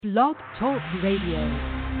Blog Talk Radio.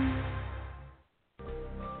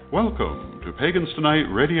 Welcome to Pagans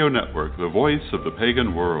Tonight Radio Network, the voice of the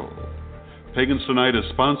pagan world. Pagans Tonight is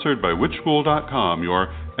sponsored by witchschool.com,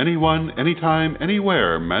 your anyone, anytime,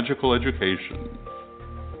 anywhere magical education.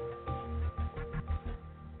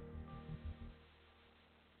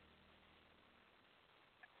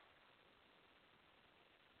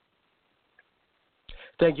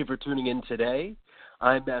 Thank you for tuning in today.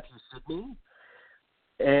 I'm Matthew Sidney,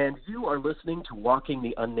 and you are listening to Walking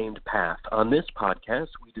the Unnamed Path. On this podcast,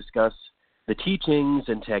 we discuss the teachings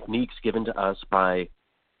and techniques given to us by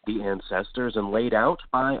the ancestors and laid out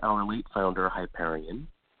by our late founder, Hyperion.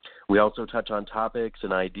 We also touch on topics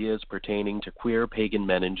and ideas pertaining to queer pagan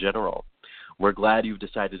men in general. We're glad you've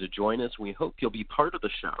decided to join us. We hope you'll be part of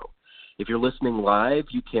the show. If you're listening live,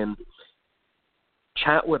 you can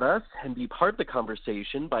chat with us and be part of the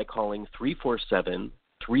conversation by calling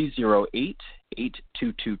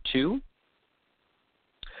 347-308-8222.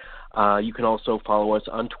 You can also follow us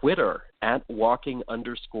on Twitter at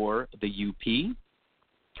walking_the UP,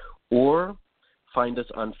 or find us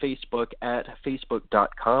on Facebook at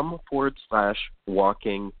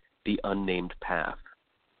facebook.com/walking the unnamed path.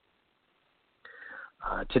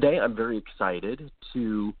 Today I'm very excited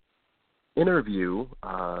to interview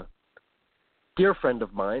a dear friend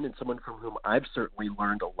of mine and someone from whom I've certainly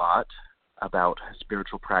learned a lot about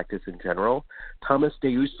spiritual practice in general, Thomas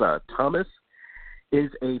Deusa. Thomas is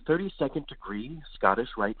a 32nd degree Scottish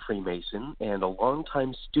Rite Freemason and a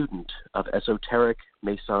longtime student of esoteric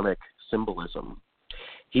Masonic symbolism.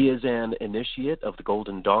 He is an initiate of the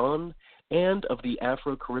Golden Dawn and of the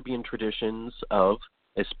Afro-Caribbean traditions of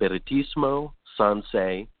Espiritismo,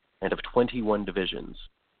 Sanse, and of 21 divisions.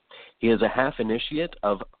 He is a half initiate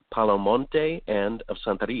of Palo Monte and of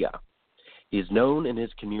Santeria. He is known in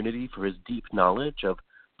his community for his deep knowledge of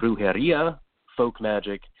brujeria, folk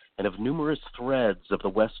magic, and of numerous threads of the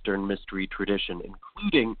Western mystery tradition,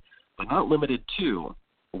 including, but not limited to,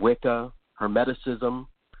 Wicca, Hermeticism,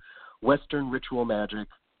 Western ritual magic,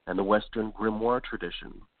 and the Western grimoire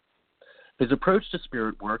tradition. His approach to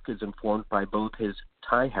spirit work is informed by both his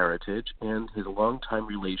Thai heritage and his longtime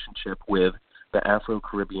relationship with the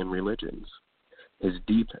Afro-Caribbean religions. His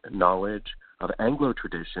deep knowledge of Anglo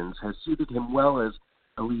traditions has suited him well as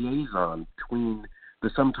a liaison between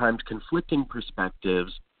the sometimes conflicting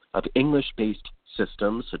perspectives of English-based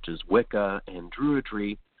systems such as Wicca and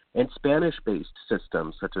Druidry and Spanish-based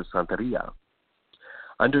systems such as Santeria.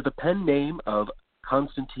 Under the pen name of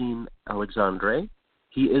Constantine Alexandre,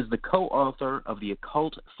 he is the co-author of the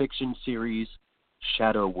occult fiction series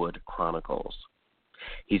Shadowwood Chronicles.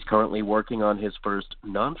 He's currently working on his first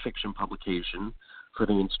nonfiction publication for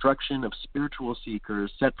the instruction of spiritual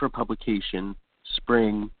seekers, set for publication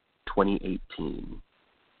spring 2018.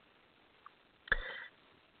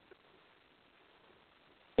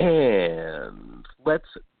 And let's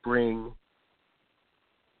bring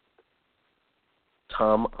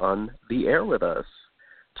Tom on the air with us.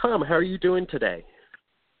 Tom, how are you doing today?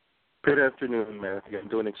 Good afternoon, Matthew. I'm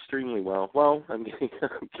doing extremely well. Well, I'm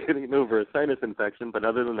getting over a sinus infection, but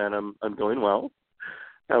other than that, I'm going well.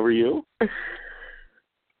 How are you?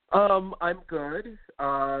 I'm good.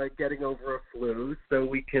 Getting over a flu, so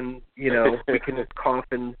we can cough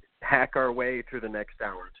and hack our way through the next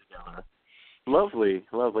hour together. Lovely.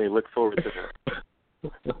 Look forward to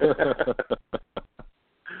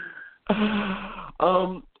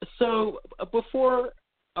that. So before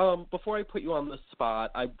I put you on the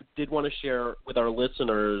spot, I did want to share with our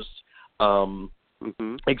listeners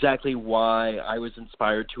exactly why I was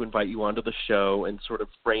inspired to invite you onto the show and sort of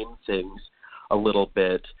frame things a little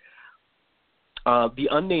bit. The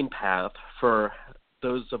Unnamed Path, for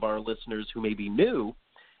those of our listeners who may be new,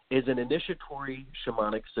 is an initiatory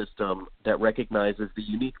shamanic system that recognizes the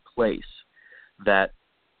unique place that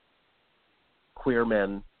queer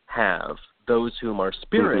men have. Those whom our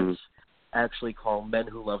spirits actually call men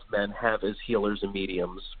who love men have as healers and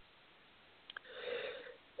mediums.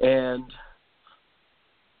 And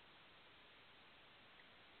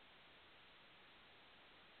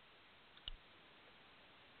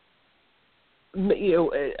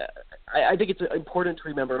I think it's important to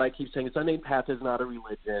remember, and I keep saying, Unnamed Path is not a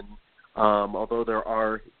religion, although there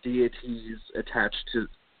are deities attached to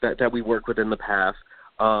that we work with in the path.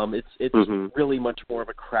 It's really much more of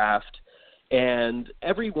a craft, and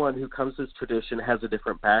everyone who comes to this tradition has a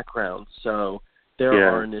different background. So there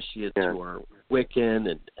are initiates who are Wiccan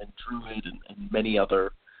and Druid and many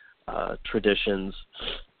other traditions.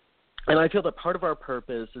 And I feel that part of our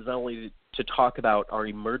purpose is not only to talk about our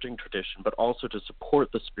emerging tradition, but also to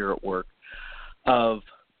support the spirit work of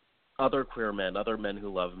other queer men, other men who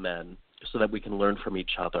love men. so that we can learn from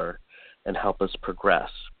each other and help us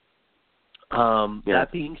progress. That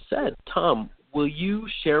being said, Tom, will you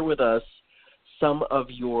share with us some of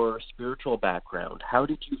your spiritual background? How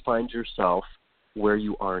did you find yourself where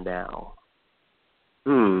you are now?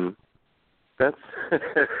 That's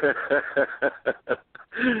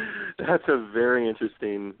that's a very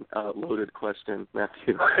interesting, loaded question,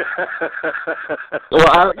 Matthew. Well,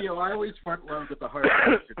 I always front load with the hard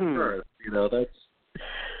question first. That's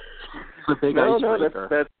a big icebreaker.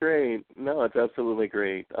 That's great. No, it's absolutely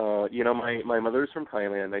great. My mother's from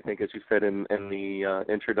Thailand. I think, as you said in the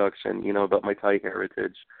introduction, about my Thai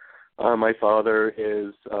heritage. My father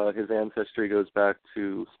his ancestry goes back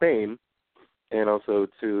to Spain, and also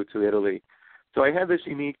to Italy. So I had this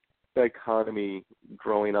unique dichotomy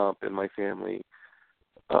growing up in my family.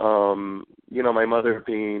 My mother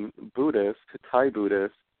being Buddhist, Thai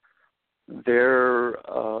Buddhist, their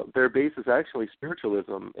base is actually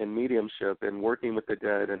spiritualism and mediumship and working with the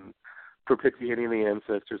dead and propitiating the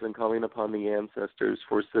ancestors and calling upon the ancestors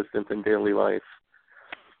for assistance in daily life.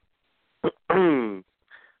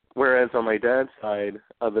 Whereas on my dad's side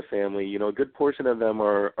of the family, a good portion of them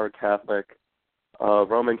are Catholic,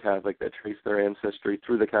 Roman Catholic, that trace their ancestry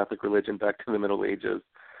through the Catholic religion back to the Middle Ages.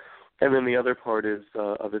 And then the other part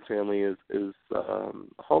of his family is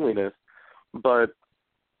holiness. But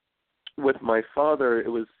with my father,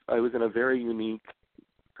 I was in a very unique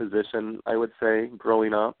position, I would say,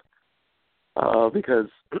 growing up, because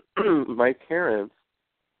my parents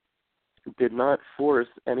did not force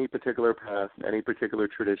any particular path, any particular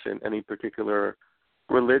tradition, any particular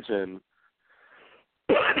religion,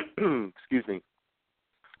 excuse me,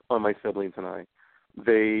 on my siblings and I.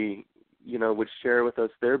 They, would share with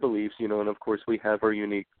us their beliefs, and of course we have our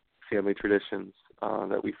unique family traditions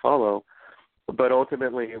that we follow. But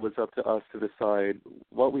ultimately it was up to us to decide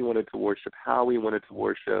what we wanted to worship, how we wanted to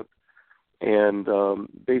worship. And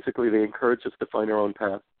basically they encouraged us to find our own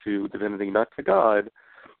path to divinity, not to God,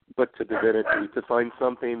 but to divinity, to find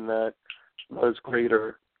something that was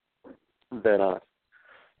greater than us.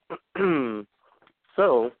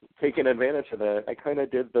 So, taking advantage of that, I kind of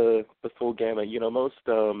did the full gamut.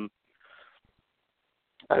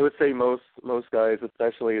 I would say most guys,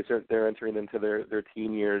 especially as they're entering into their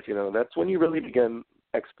teen years, that's when you really begin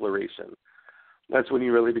exploration. That's when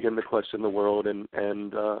you really begin to question the world and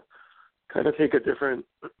kind of take a different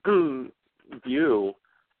view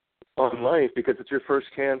on life, because it's your first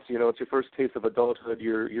chance, it's your first taste of adulthood.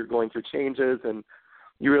 You're going through changes, and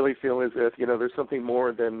you really feel as if there's something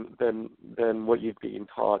more than what you've been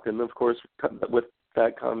taught. And of course, with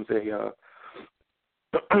that comes a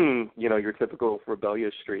your typical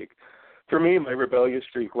rebellious streak. For me, my rebellious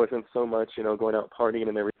streak wasn't so much going out partying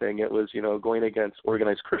and everything. It was going against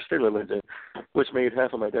organized Christian religion, which made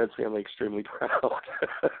half of my dad's family extremely proud.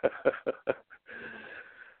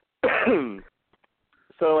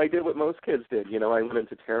 So I did what most kids did. I went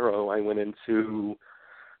into tarot. I went into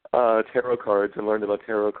tarot cards and learned about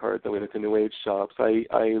tarot cards. I went into New Age shops. I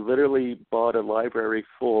literally bought a library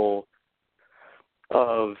full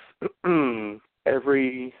of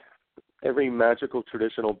every magical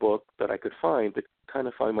traditional book that I could find to kind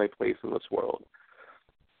of find my place in this world.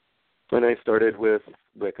 And I started with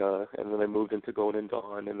Wicca, and then I moved into Golden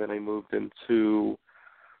Dawn, and then I moved into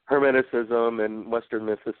Hermeticism and Western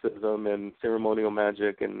mysticism and ceremonial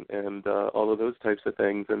magic and all of those types of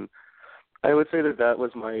things. And I would say that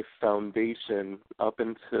was my foundation up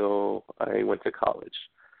until I went to college.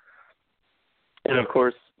 And of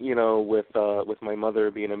course, with my mother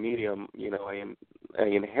being a medium, I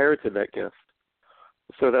inherited that gift.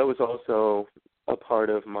 So that was also a part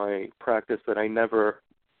of my practice that I never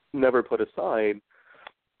put aside.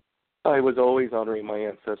 I was always honoring my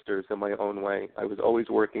ancestors in my own way. I was always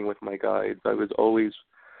working with my guides. I was always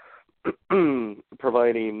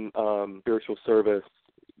providing spiritual service,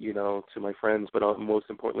 to my friends, but most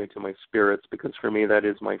importantly to my spirits, because for me that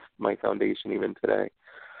is my foundation even today.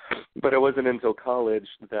 But it wasn't until college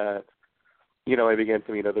that, I began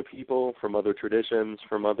to meet other people from other traditions,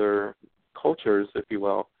 from other cultures, if you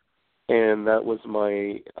will. And that was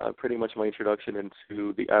my pretty much my introduction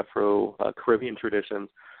into the Afro-Caribbean traditions.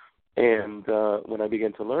 And when I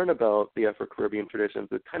began to learn about the Afro-Caribbean traditions,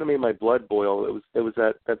 it kind of made my blood boil. It was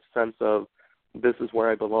that sense of, this is where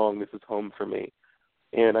I belong, this is home for me.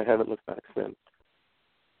 And I haven't looked back since.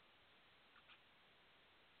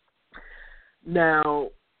 Now,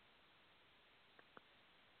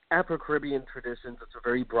 Afro-Caribbean traditions, it's a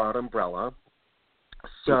very broad umbrella.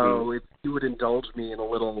 So if you would indulge me in a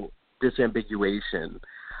little disambiguation,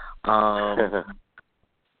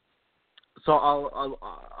 so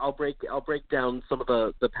I'll break down some of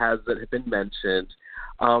the paths that have been mentioned.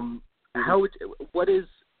 how would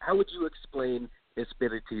you explain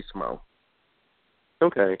Espiritismo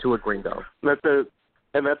Okay. to a gringo? That's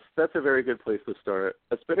a very good place to start.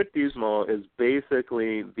 Espiritismo is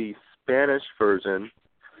basically the Spanish version,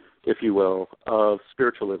 if you will, of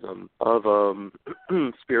spiritualism, of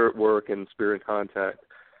spirit work and spirit contact.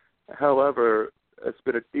 However,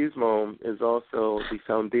 Espiritismo is also the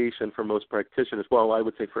foundation for most practitioners, well, I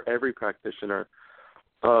would say for every practitioner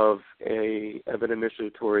of an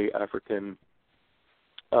initiatory African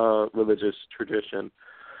religious tradition,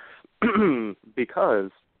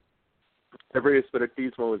 because every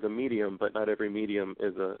Espiritismo is a medium, but not every medium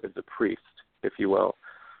is a priest, if you will.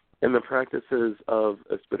 In the practices of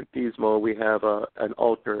Espiritismo, we have an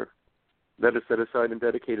altar that is set aside and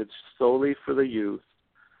dedicated solely for the use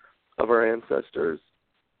of our ancestors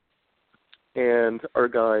and our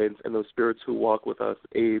guides and those spirits who walk with us,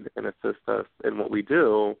 aid and assist us in what we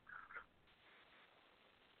do.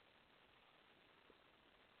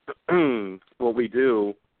 What we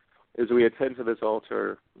do is we attend to this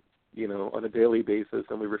altar, on a daily basis,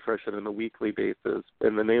 and we refresh it on a weekly basis.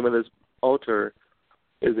 And the name of this altar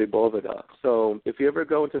is a bóveda. So if you ever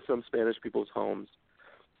go into some Spanish people's homes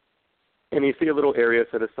and you see a little area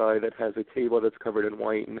set aside that has a table that's covered in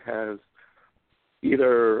white and has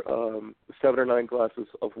either 7 or 9 glasses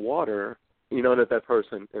of water, you know that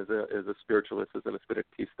person is a spiritualist, is an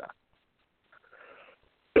espiritista.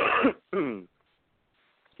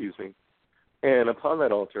 Excuse me. And upon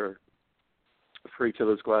that altar, for each of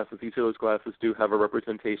those glasses do have a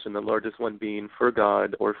representation, the largest one being for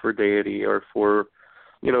God or for deity or for,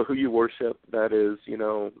 who you worship. That is,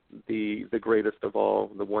 the greatest of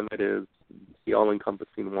all, the one that is the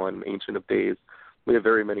all-encompassing one, Ancient of Days. We have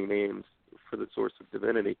very many names for the source of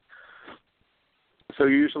divinity. So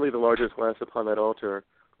usually the largest glass upon that altar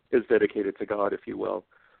is dedicated to God, if you will.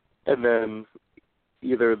 And then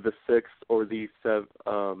either the 6 or the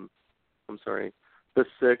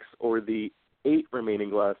 8 remaining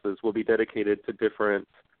glasses will be dedicated to different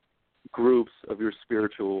groups of your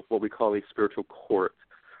spiritual, what we call a spiritual court.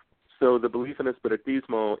 So the belief in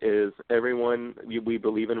Espiritismo is we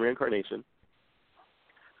believe in reincarnation.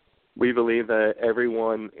 We believe that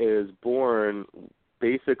everyone is born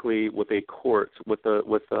basically with a court, with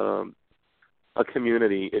a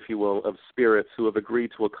community, if you will, of spirits who have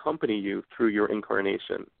agreed to accompany you through your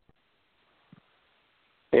incarnation.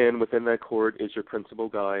 And within that court is your principal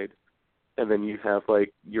guide, and then you have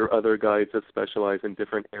your other guides that specialize in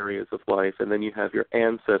different areas of life, and then you have your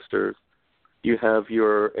ancestors. You have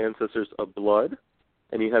your ancestors of blood,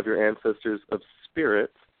 and you have your ancestors of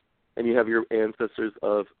spirit, and you have your ancestors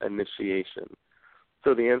of initiation.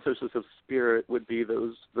 So the ancestors of spirit would be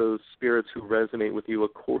those spirits who resonate with you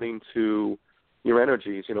according to your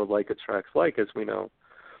energies, like attracts like, as we know.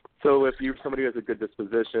 So if you're somebody who has a good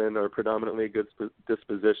disposition or predominantly a good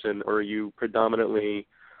disposition, or you predominantly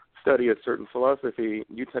study a certain philosophy,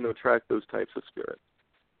 you tend to attract those types of spirits.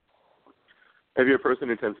 If you're a person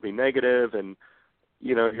who tends to be negative and,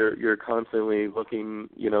 you're constantly looking,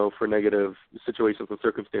 for negative situations and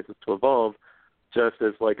circumstances to evolve, just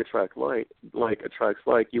as like attracts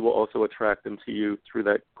like, you will also attract into you through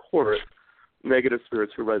that course negative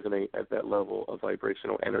spirits who resonate at that level of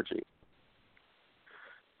vibrational energy.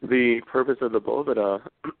 The purpose of the bóveda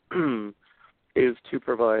is to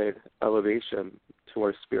provide elevation to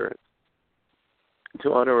our spirits,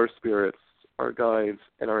 to honor our spirits, our guides,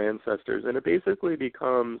 and our ancestors. And it basically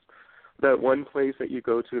becomes that one place that you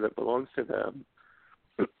go to that belongs to them,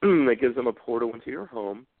 that gives them a portal into your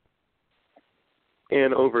home.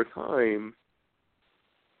 And over time,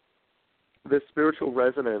 the spiritual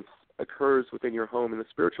resonance occurs within your home, and the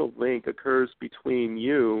spiritual link occurs between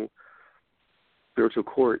you, spiritual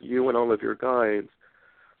court, you and all of your guides,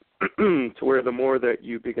 to where the more that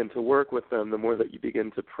you begin to work with them, the more that you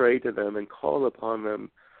begin to pray to them and call upon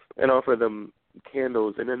them and offer them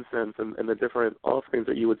candles and incense and the different offerings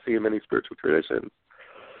that you would see in many spiritual traditions,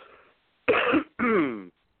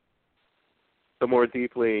 the more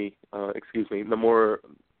deeply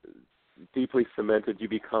cemented you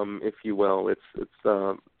become, if you will.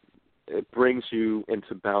 It brings you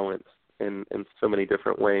into balance in so many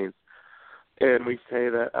different ways. And we say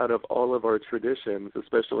that out of all of our traditions,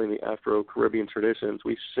 especially in the Afro-Caribbean traditions,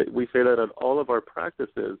 we say that on all of our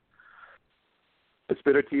practices,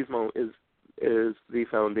 Espiritismo is the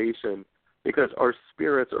foundation, because our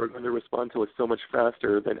spirits are going to respond to us so much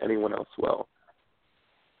faster than anyone else will.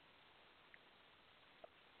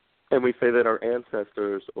 And we say that our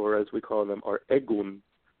ancestors, or as we call them, our egun,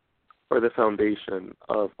 are the foundation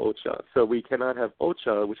of Ocha. So we cannot have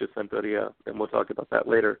Ocha, which is Santeria, and we'll talk about that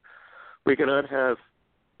later. We cannot have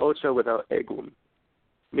Ocha without egun.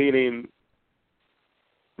 meaning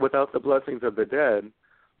without the blessings of the dead,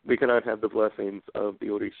 we cannot have the blessings of the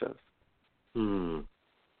Orishas.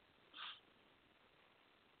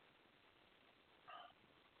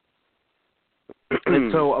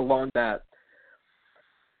 And so along that,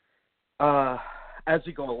 as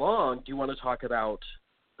we go along, do you want to talk about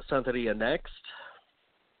Santeria next?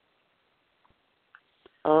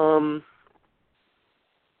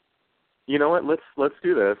 You know what? Let's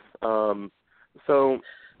do this. So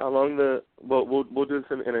along the we'll do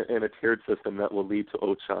this in a tiered system that will lead to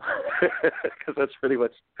Ocha, because that's pretty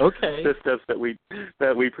much the steps that we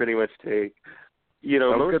pretty much take. You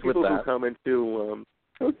know, most people who come into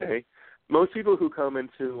most people who come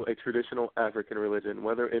into a traditional African religion,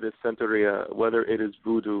 whether it is Santeria, whether it is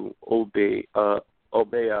Voodoo,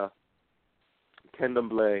 Obeah,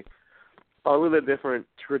 Candomblé, all of the different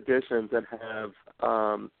traditions that have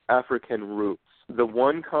African roots, the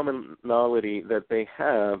one commonality that they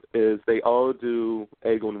have is they all do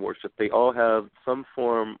Egun worship. They all have some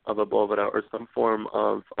form of abovera or some form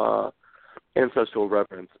of ancestral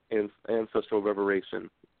reverence, ancestral reveration.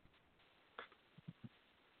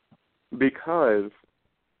 Because,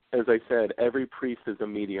 as I said, every priest is a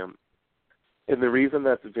medium. And the reason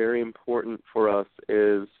that's very important for us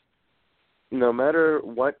is no matter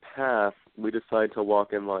what path we decide to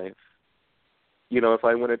walk in life, you know, if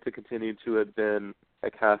I wanted to continue to have been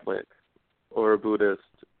a Catholic or a Buddhist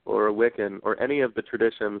or a Wiccan or any of the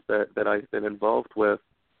traditions that I've been involved with,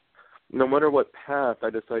 no matter what path I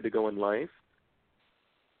decide to go in life,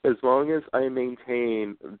 as long as I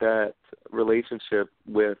maintain that relationship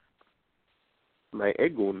with my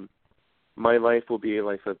Egun, my life will be a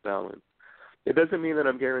life of balance. It doesn't mean that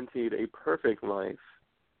I'm guaranteed a perfect life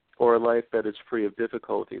or a life that is free of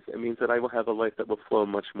difficulties. It means that I will have a life that will flow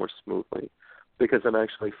much more smoothly because I'm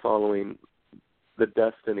actually following the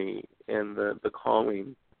destiny and the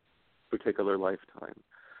calling particular lifetime.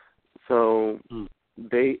 So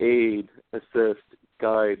they aid, assist,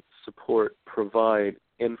 guide, support, provide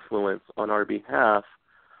influence on our behalf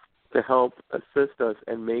to help assist us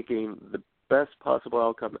in making the best possible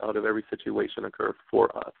outcome out of every situation occur for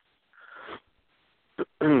us.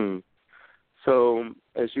 So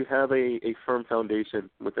as you have a firm foundation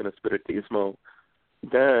within a Spiritismo,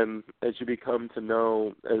 then as you become to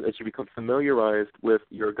know, as you become familiarized with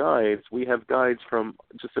your guides, we have guides from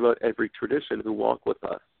just about every tradition who walk with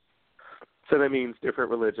us. So that means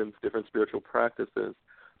different religions, different spiritual practices.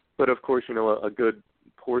 But of course, you know, a good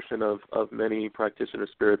portion of many practitioner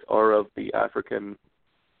spirits are of the African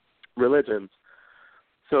religions.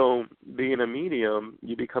 So being a medium,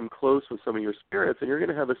 you become close with some of your spirits, and you're going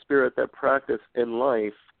to have a spirit that practice in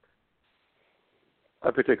life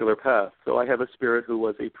a particular path. So I have a spirit who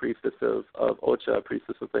was a priestess of Ocha, a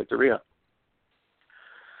priestess of Santeria.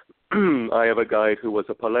 I have a guide who was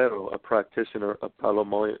a palero, a practitioner of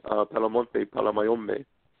Palomonte, Palamayombe.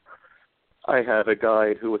 I have a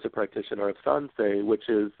guide who was a practitioner of Sanse, which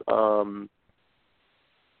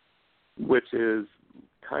is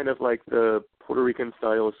kind of like the Puerto Rican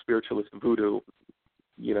style of spiritualist voodoo.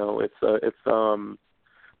 You know, it's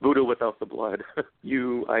voodoo without the blood.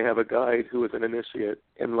 I have a guide who is an initiate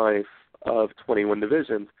in life of 21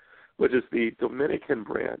 divisions, which is the Dominican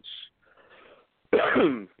branch.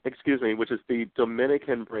 Excuse me, which is the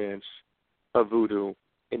Dominican branch of voodoo.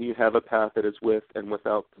 And you have a path that is with and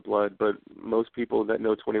without the blood, but most people that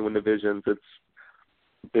know 21 divisions,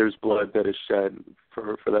 there's blood that is shed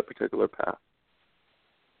for that particular path.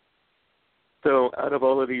 So out of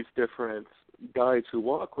all of these different guides who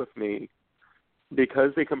walk with me,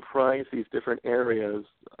 because they comprise these different areas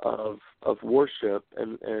of worship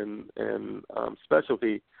and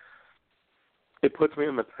specialty, it puts me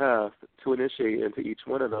on the path to initiate into each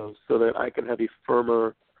one of those so that I can have a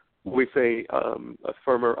firmer, we say a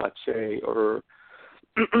firmer ache, or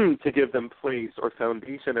to give them place or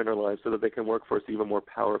foundation in our lives so that they can work for us even more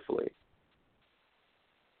powerfully.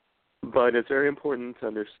 But it's very important to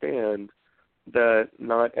understand that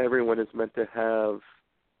not everyone is meant to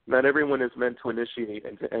initiate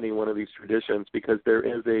into any one of these traditions, because there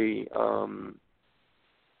is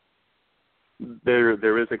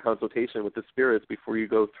a consultation with the spirits before you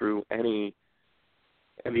go through any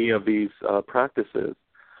of these practices,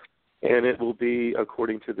 and it will be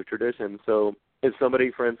according to the tradition. So if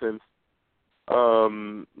somebody, for instance,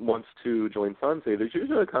 wants to join Sanse, there's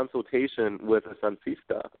usually a consultation with a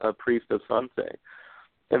Sansista, a priest of Sanse.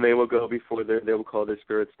 And they will go before they will call their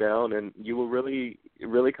spirits down, and it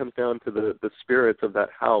really comes down to the spirits of that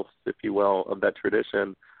house, if you will, of that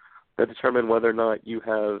tradition, that determine whether or not you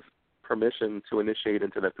have permission to initiate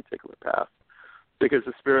into that particular path. Because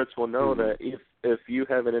the spirits will know that if you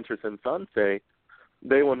have an interest in Sanse,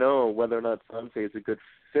 they will know whether or not Sansei is a good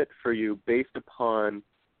fit for you based upon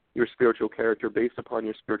your spiritual character, based upon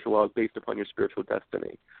your spiritual log, based upon your spiritual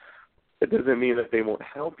destiny. It doesn't mean that they won't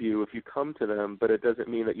help you if you come to them, but it doesn't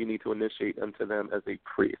mean that you need to initiate into them as a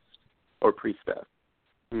priest or priestess.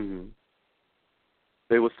 Mm-hmm.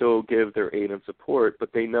 They will still give their aid and support,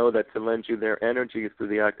 but they know that to lend you their energy through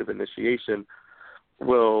the act of initiation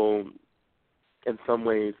will, in some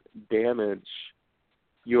ways, damage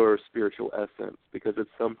your spiritual essence, because it's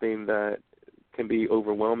something that can be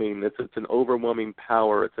overwhelming. It's an overwhelming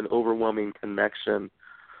power. It's an overwhelming connection,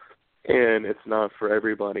 and it's not for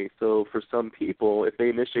everybody. So for some people, if they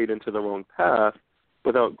initiate into the wrong path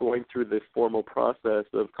without going through the formal process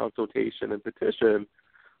of consultation and petition,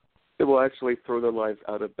 it will actually throw their lives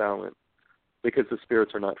out of balance because the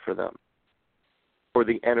spirits are not for them, or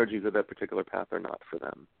the energies of that particular path are not for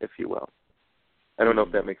them, if you will. I don't know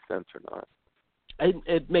if that makes sense or not.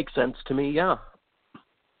 It makes sense to me, yeah.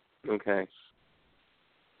 Okay.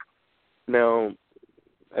 Now,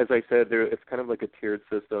 as I said, it's kind of like a tiered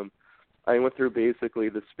system. I went through basically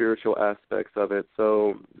the spiritual aspects of it.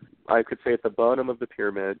 So I could say at the bottom of the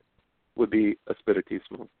pyramid would be a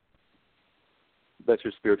spiritismo. That's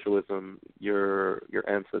your spiritualism, your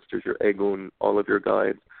ancestors, your egun, all of your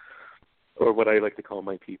guides, or what I like to call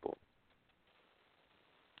my people.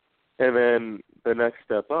 And then the next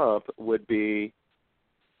step up would be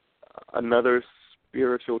another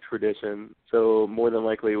spiritual tradition. So more than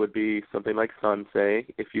likely it would be something like Sansei.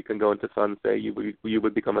 If you can go into Sansei, you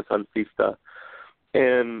would become a Sansista.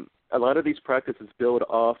 And a lot of these practices build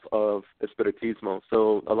off of Espiritismo.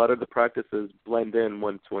 So a lot of the practices blend in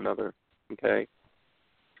one to another. Okay?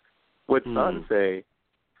 With Sansei,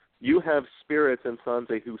 you have spirits in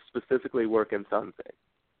Sansei who specifically work in Sansei.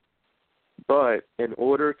 But in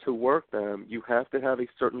order to work them, you have to have a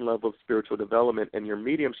certain level of spiritual development in your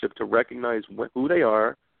mediumship to recognize who they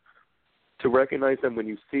are, to recognize them when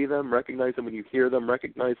you see them, recognize them when you hear them,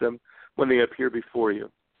 recognize them when they appear before you.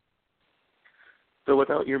 So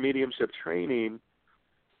without your mediumship training,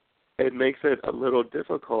 it makes it a little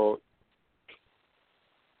difficult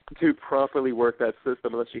to properly work that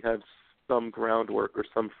system unless you have some groundwork or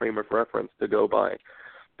some frame of reference to go by.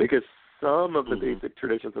 Because some of the basic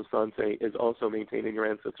traditions of Sansei is also maintaining your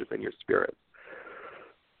ancestors and your spirits.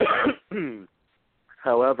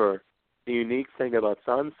 However, the unique thing about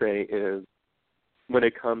Sansei is when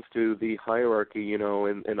it comes to the hierarchy,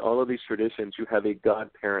 in all of these traditions, you have a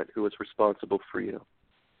godparent who is responsible for you.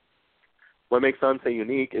 What makes Sansei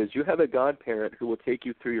unique is you have a godparent who will take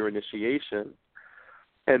you through your initiation,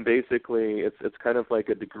 and basically it's kind of like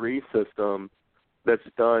a degree system that's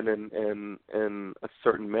done in a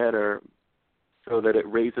certain manner so that it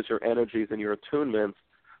raises your energies and your attunements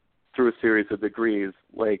through a series of degrees,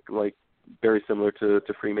 like very similar to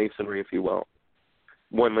Freemasonry, if you will.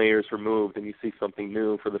 One layer is removed and you see something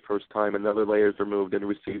new for the first time. Another layer is removed and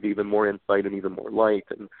receive even more insight and even more light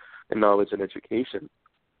and knowledge and education.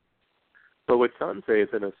 But with Sansei is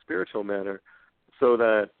in a spiritual manner, so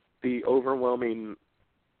that the overwhelming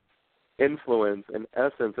influence and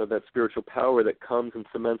essence of that spiritual power that comes and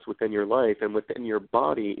cements within your life and within your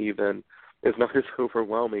body even is not as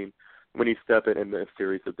overwhelming when you step in a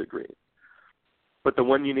series of degrees. But the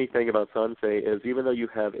one unique thing about Sansei is even though you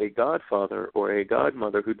have a godfather or a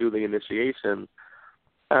godmother who do the initiation,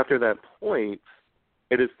 after that point,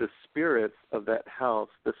 it is the spirits of that house,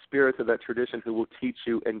 the spirits of that tradition who will teach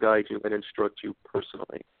you and guide you and instruct you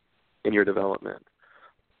personally in your development.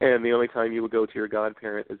 And the only time you would go to your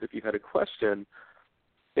godparent is if you had a question,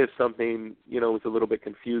 if something, was a little bit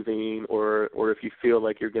confusing, or if you feel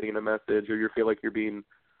like you're getting a message or you feel like you're being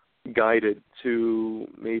guided to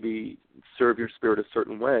maybe serve your spirit a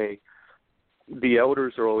certain way. The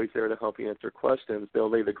elders are always there to help you answer questions. They'll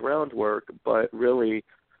lay the groundwork, but really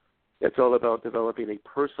it's all about developing a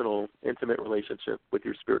personal, intimate relationship with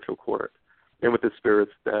your spiritual court and with the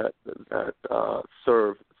spirits that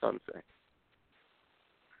serve Sansei.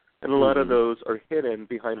 And a lot of those are hidden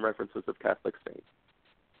behind references of Catholic saints.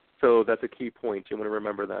 So that's a key point. You want to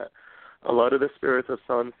remember that. A lot of the spirits of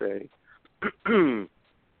Sansei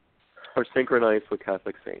are synchronized with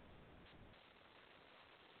Catholic saints.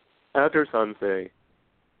 After Sansei,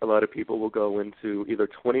 a lot of people will go into either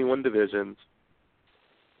 21 divisions,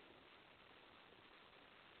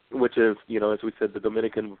 which is, as we said, the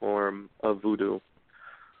Dominican form of voodoo,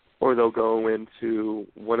 or they'll go into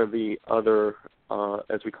one of the other,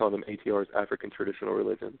 as we call them, ATRs, African traditional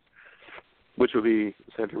religions, which would be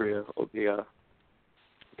Santeria, Obeah,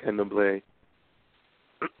 Candomblé,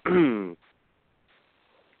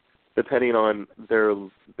 depending on their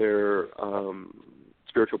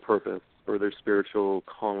spiritual purpose or their spiritual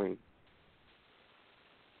calling.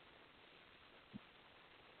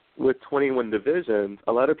 with 21 divisions,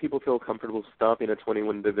 a lot of people feel comfortable stopping at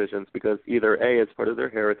 21 divisions because either A, it's part of their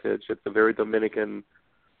heritage, it's a very, very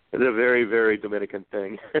Dominican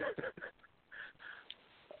thing.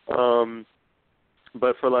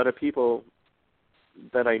 But for a lot of people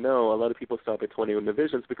that I know, a lot of people stop at 21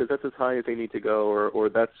 divisions because that's as high as they need to go, or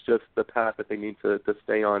that's just the path that they need to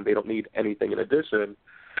stay on. They don't need anything in addition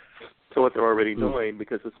to what they're already doing,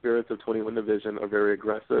 because the spirits of 21 division are very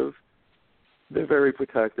aggressive, they're very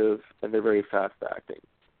protective, and they're very fast-acting.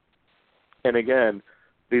 And again,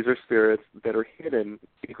 these are spirits that are hidden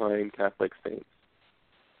behind Catholic saints.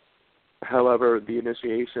 However, the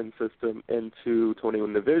initiation system into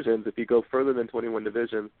 21 divisions, if you go further than 21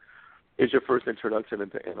 divisions, is your first introduction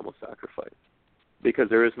into animal sacrifice, because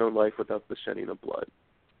there is no life without the shedding of blood.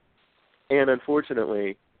 And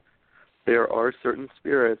unfortunately, there are certain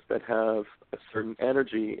spirits that have a certain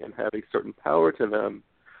energy and have a certain power to them,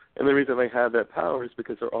 and the reason they have that power is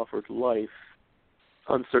because they're offered life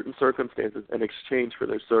on certain circumstances in exchange for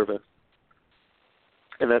their service.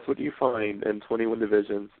 And that's what you find in 21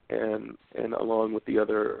 divisions and along with the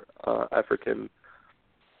other African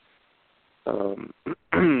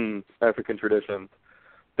traditions.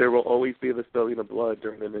 There will always be the spilling of blood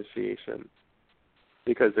during initiation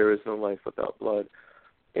because there is no life without blood.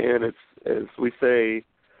 And it's, as we say,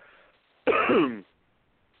 to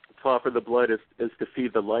offer the blood is to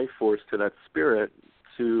feed the life force to that spirit,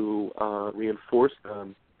 to reinforce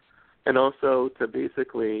them, and also to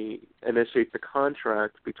basically initiate the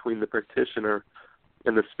contract between the practitioner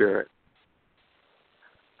and the spirit.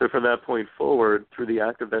 So from that point forward, through the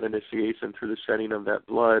act of that initiation, through the shedding of that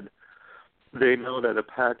blood, they know that a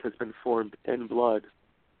pact has been formed in blood,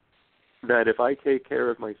 that if I take care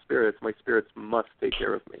of my spirits must take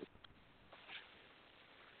care of me.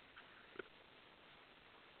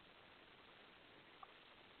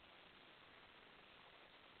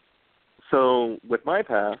 So with my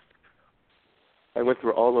path, I went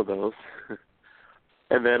through all of those,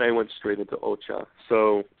 and then I went straight into Ocha.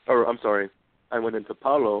 I went into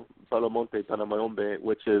Palo Monte, Panamayombe,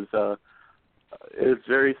 which is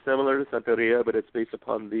very similar to Santeria, but it's based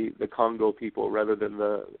upon the Congo people rather than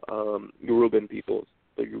the Yoruban peoples,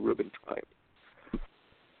 the Yoruban tribe.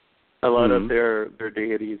 A lot of their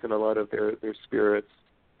deities and a lot of their spirits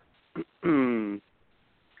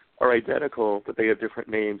are identical, but they have different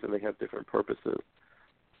names and they have different purposes.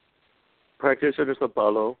 Practitioners of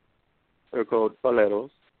Palo, they're called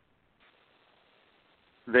Paleros.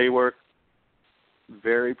 They work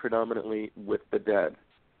very predominantly with the dead.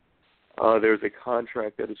 There's a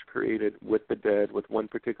contract that is created with the dead, with one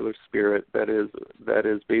particular spirit that is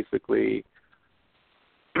basically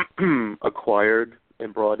acquired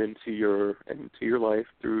and brought into your life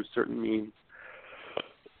through certain means.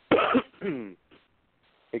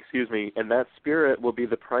 Excuse me, and that spirit will be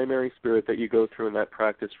the primary spirit that you go through in that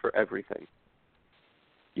practice for everything.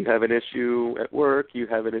 You have an issue at work, you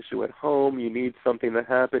have an issue at home, you need something to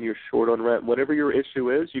happen, you're short on rent, whatever your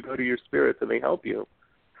issue is, you go to your spirits and they help you.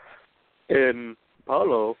 In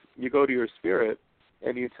Palo, you go to your spirit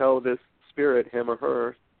and you tell this spirit, him or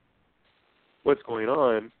her, what's going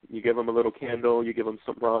on. You give them a little candle, you give them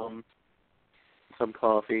some rum, some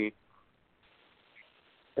coffee,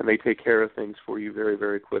 and they take care of things for you very,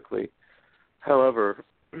 very quickly. However,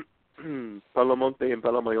 Palamonte and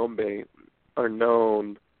Palamayombe are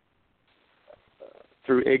known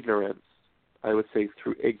through ignorance, I would say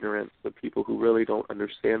through ignorance, the people who really don't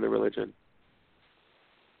understand the religion,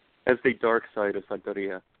 as the dark side of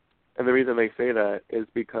Santeria. And the reason they say that is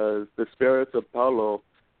because the spirits of Palo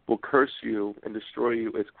will curse you and destroy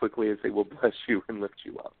you as quickly as they will bless you and lift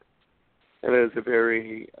you up. And it's a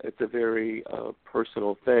very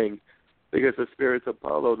personal thing, because the spirits of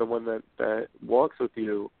Palo, the one that walks with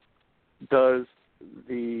you, does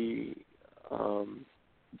the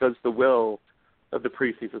will of the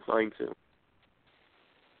priest he's assigned to.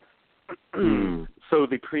 So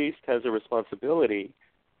the priest has a responsibility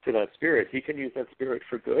to that spirit. He can use that spirit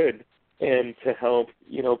for good and to help,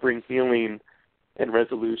 bring healing and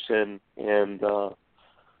resolution and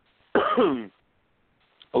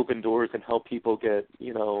open doors and help people get,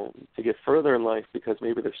 to get further in life because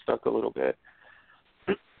maybe they're stuck a little bit.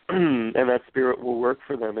 And that spirit will work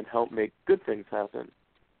for them and help make good things happen.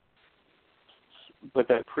 But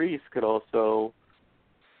that priest could also,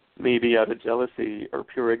 maybe out of jealousy or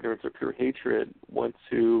pure ignorance or pure hatred, want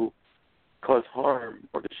to cause harm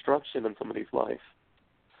or destruction in somebody's life.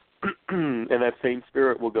 And that same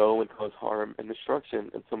spirit will go and cause harm and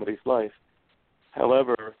destruction in somebody's life.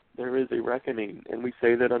 However, there is a reckoning, and we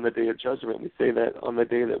say that on the day of judgment. We say that on the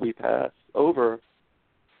day that we pass over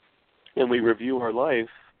and we review our life,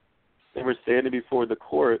 and we're standing before the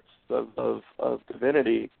courts of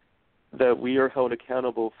divinity, that we are held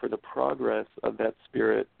accountable for the progress of that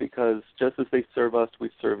spirit, because just as they serve us, we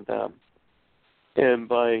serve them. And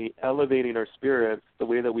by elevating our spirits, the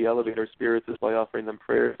way that we elevate our spirits is by offering them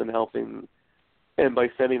prayers and helping, and by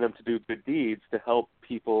sending them to do good deeds to help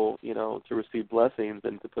people, to receive blessings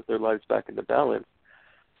and to put their lives back into balance.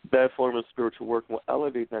 That form of spiritual work will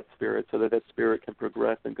elevate that spirit so that that spirit can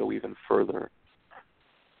progress and go even further.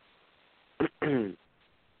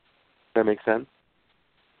 That make sense?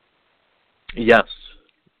 Yes.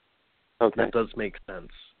 Okay. That does make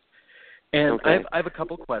sense. And okay. I have a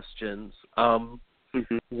couple questions.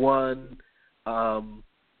 Mm-hmm. One,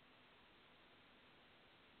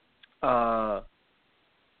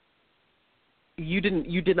 you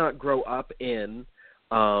did not grow up in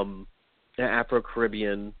an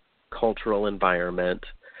Afro-Caribbean cultural environment.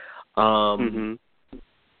 Mm-hmm.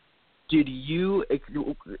 Did you,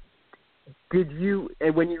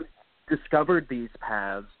 and when you discovered these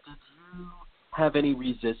paths, did you have any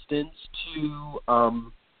resistance to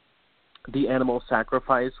the animal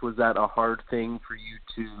sacrifice? Was that a hard thing for you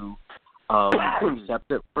to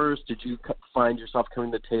accept at first? Did you find yourself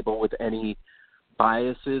coming to the table with any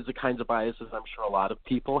biases, the kinds of biases I'm sure a lot of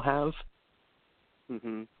people have?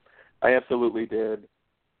 Mm-hmm. I absolutely did.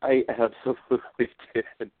 It's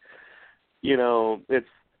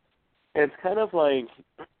kind of like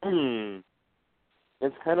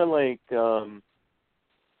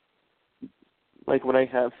like when I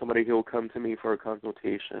have somebody who will come to me for a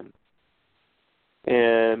consultation,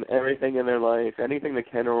 and everything in their life, anything that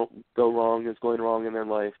can go wrong is going wrong in their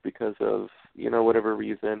life because of, whatever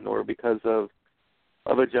reason, or because of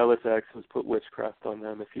a jealous ex who's put witchcraft on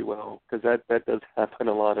them, if you will, because that does happen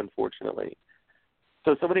a lot, unfortunately.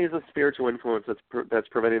 So somebody has a spiritual influence that's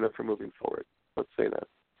preventing them from moving forward. Let's say that.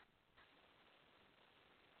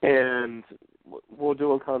 And we'll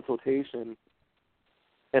do a consultation,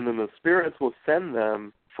 and then the spirits will send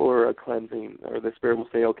them for a cleansing, or the spirit will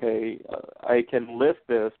say, okay, I can lift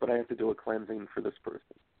this, but I have to do a cleansing for this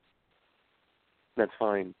person. That's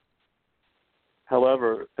fine.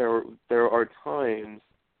 However, there are times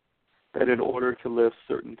that in order to lift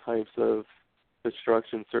certain types of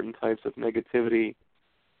destruction, certain types of negativity,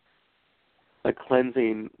 a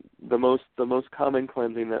cleansing, the most common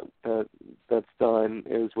cleansing that's done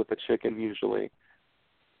is with a chicken usually,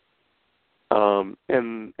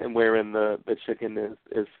 and wherein the chicken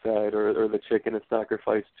is fed, or the chicken is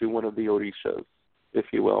sacrificed to one of the orishas, if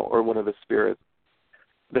you will, or one of the spirits.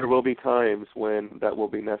 There will be times when that will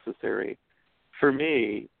be necessary. For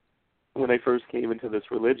me, when I first came into this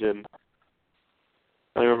religion,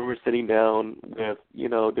 I remember sitting down with,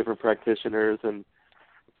 different practitioners, and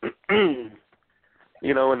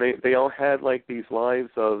and they all had like these lives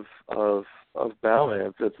of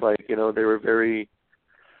balance. It's like, they were very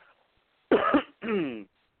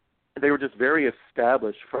they were just very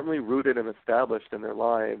established, firmly rooted and established in their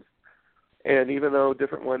lives. And even though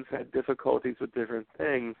different ones had difficulties with different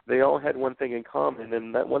things, they all had one thing in common,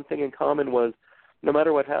 and that one thing in common was, no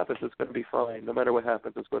matter what happens, it's going to be fine. No matter what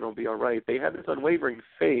happens, it's going to be all right. They had this unwavering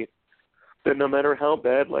faith that no matter how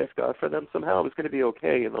bad life got for them, somehow it was going to be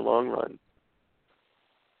okay in the long run.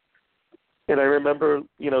 And I remember,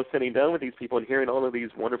 sitting down with these people and hearing all of these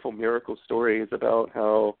wonderful miracle stories about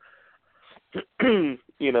how,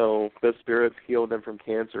 the spirits healed them from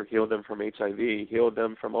cancer, healed them from HIV, healed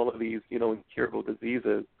them from all of these, incurable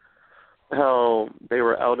diseases, how they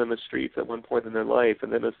were out in the streets at one point in their life,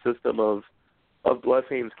 and then a system of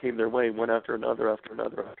blessings came their way, one after another,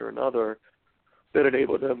 that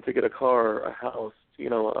enabled them to get a car, a house,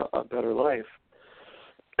 a better life.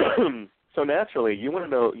 So naturally, you want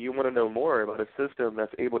to know more about a system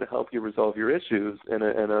that's able to help you resolve your issues in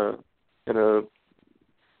an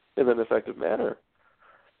effective manner.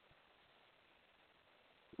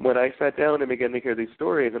 When I sat down and began to hear these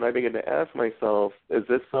stories, and I began to ask myself, is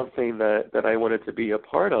this something that I wanted to be a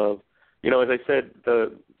part of? As I said,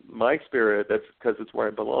 my spirit, that's because it's where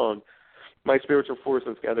I belong, my spiritual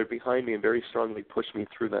forces gathered behind me and very strongly pushed me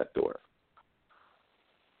through that door.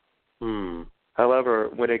 However,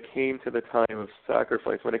 when it came to the time of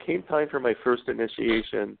sacrifice, when it came time for my first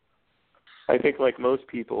initiation, I think like most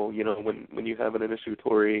people, when you have an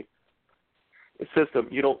initiatory system,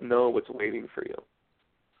 you don't know what's waiting for you.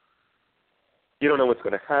 You don't know what's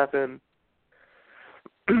going to happen.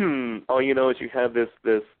 All you know is you have this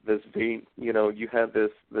you have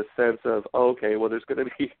this sense of, okay, well, there's going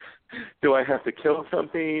to be, do I have to kill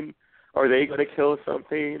something? Are they going to kill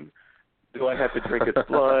something? Do I have to drink its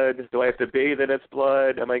blood? Do I have to bathe in its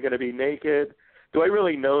blood? Am I going to be naked? do I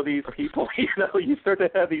really know these people? You start to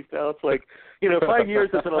have these doubts, like, 5 years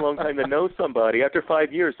isn't a long time to know somebody. After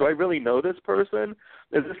 5 years, do I really know this person?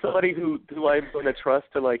 Is this somebody who I'm going to trust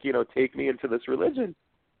to, take me into this religion?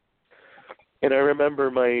 And I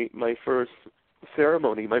remember my first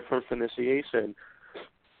ceremony, my first initiation.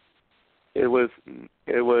 It was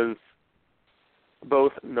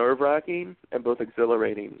both nerve-wracking and both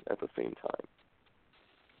exhilarating at the same time.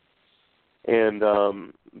 And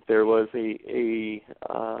there was a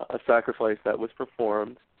sacrifice that was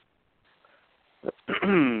performed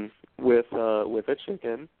with a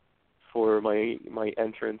chicken for my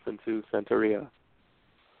entrance into Santeria.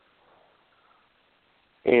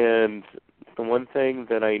 And the one thing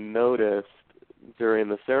that I noticed during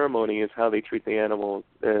the ceremony is how they treat the animals,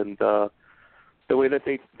 and the way that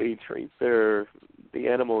they treat the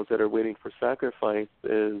animals that are waiting for sacrifice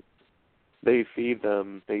is they feed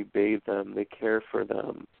them, they bathe them, they care for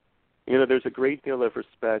them. There's a great deal of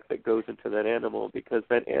respect that goes into that animal because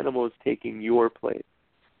that animal is taking your place.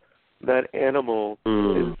 That animal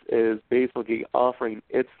is basically offering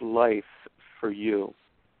its life for you.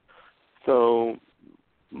 So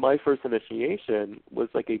my first initiation was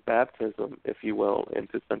like a baptism, if you will,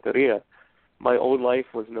 into Santeria. My old life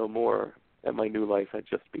was no more, and my new life had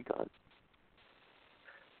just begun.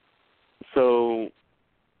 So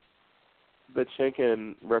the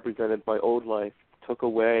chicken represented my old life, took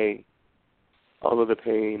away all of the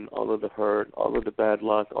pain, all of the hurt, all of the bad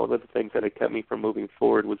luck, all of the things that had kept me from moving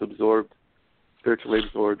forward was spiritually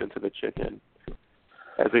absorbed into the chicken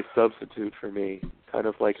as a substitute for me, kind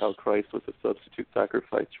of like how Christ was a substitute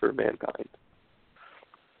sacrifice for mankind.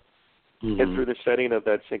 Mm-hmm. And through the shedding of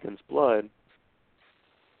that chicken's blood,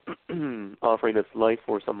 offering its life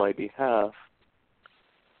force on my behalf,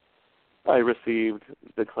 I received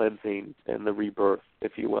the cleansing and the rebirth,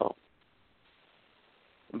 if you will.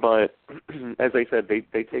 But as I said,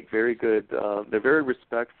 they take very good, they're very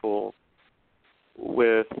respectful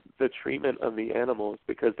with the treatment of the animals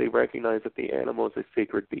because they recognize that the animal is a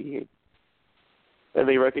sacred being. And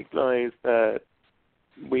they recognize that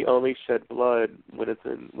we only shed blood when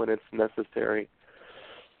it's necessary.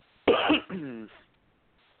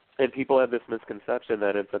 And people have this misconception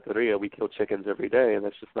that in Santeria we kill chickens every day, and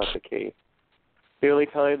that's just not the case. The only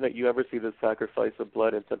time that you ever see the sacrifice of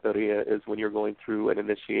blood in Santeria is when you're going through an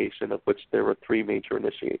initiation, of which there were 3 major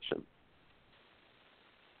initiations.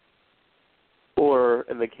 Or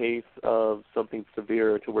in the case of something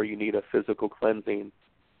severe to where you need a physical cleansing,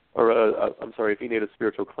 or if you need a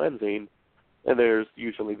spiritual cleansing, and there's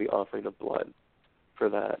usually the offering of blood for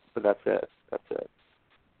that. But that's it.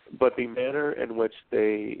 But the manner in which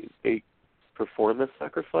they perform the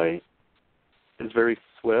sacrifice is very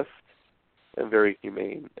swift and very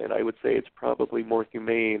humane. And I would say it's probably more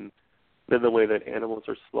humane than the way that animals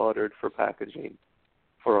are slaughtered for packaging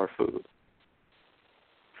for our food,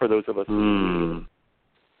 for those of us who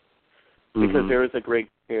eat. Because there is a great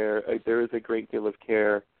care, there is a great deal of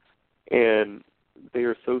care, and they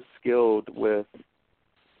are so skilled with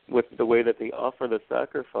the way that they offer the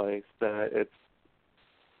sacrifice that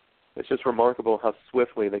it's just remarkable how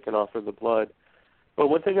swiftly they can offer the blood. But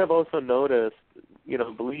one thing I've also noticed,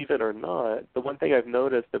 believe it or not, the one thing I've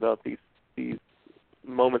noticed about these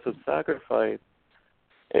moments of sacrifice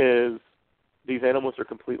is these animals are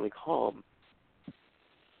completely calm.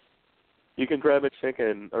 You can grab a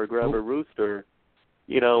chicken or grab a rooster,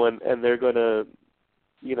 and they're going to,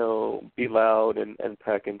 be loud and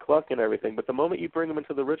peck and cluck and everything. But the moment you bring them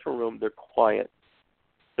into the ritual room, they're quiet,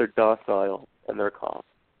 they're docile, and they're calm.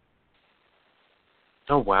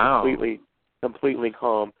 Oh, wow. Completely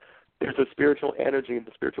calm. There's a spiritual energy and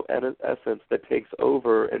the spiritual essence that takes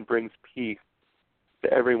over and brings peace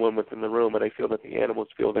to everyone within the room, and I feel that the animals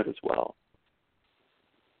feel that as well.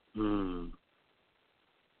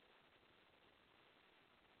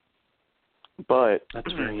 But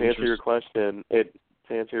that's very to answer your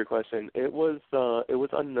question, it was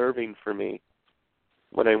unnerving for me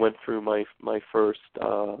when I went through my first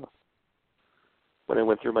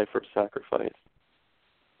sacrifice.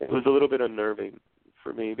 It was a little bit unnerving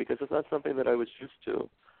for me because it's not something that I was used to.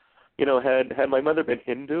 Had my mother been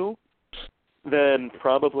Hindu, then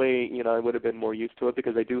probably, I would have been more used to it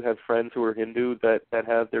because I do have friends who are Hindu that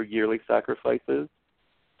have their yearly sacrifices,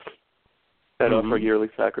 that offer yearly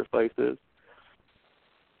sacrifices.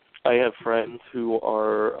 I have friends who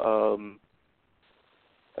are,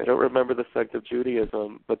 I don't remember the sect of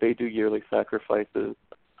Judaism, but they do yearly sacrifices.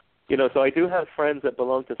 So I do have friends that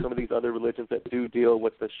belong to some of these other religions that do deal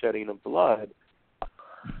with the shedding of blood,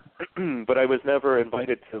 but I was never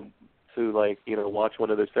invited to watch one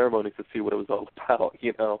of their ceremonies to see what it was all about,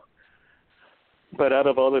 But out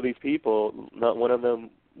of all of these people, not one of them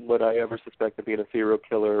would I ever suspect of being a serial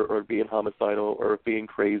killer or being homicidal or being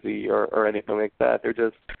crazy or anything like that. They're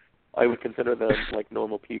just, I would consider them like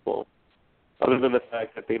normal people, other than the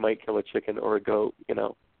fact that they might kill a chicken or a goat, you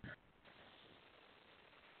know.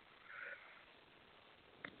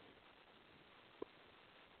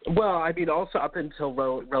 Well, I mean, also up until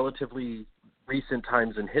relatively recent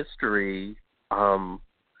times in history,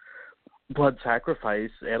 blood sacrifice,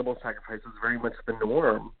 animal sacrifice is very much the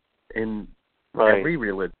norm in every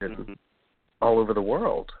religion all over the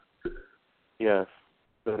world. Yes,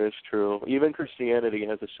 that is true. Even Christianity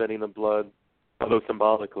has a shedding of blood, although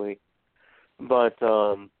symbolically. But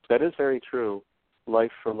that is very true.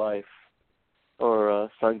 Life for life, or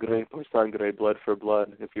sangre por sangre, blood for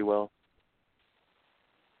blood, if you will.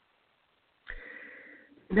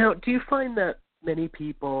 Now, do you find that many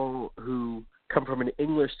people who come from an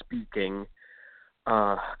English-speaking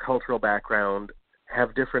cultural background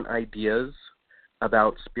have different ideas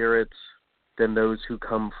about spirits than those who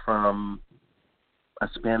come from a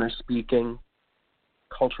Spanish-speaking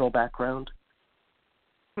cultural background?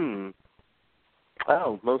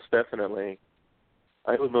 Oh, most definitely.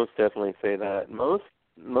 I would most definitely say that. Most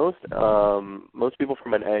people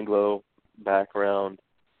from an Anglo background,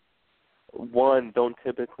 one, don't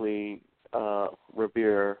typically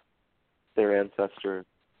revere their ancestors.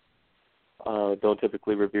 Don't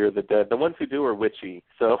typically revere the dead. The ones who do are witchy,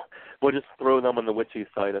 so we'll just throw them on the witchy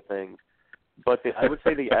side of things. But I would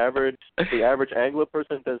say the average Anglo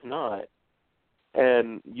person does not.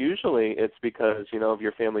 And usually it's because, you know, of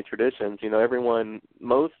your family traditions. You know,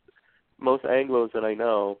 most Anglos that I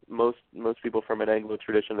know, most people from an Anglo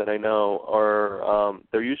tradition that I know are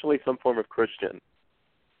they're usually some form of Christian.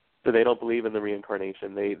 So they don't believe in the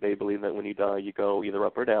reincarnation. They believe that when you die, you go either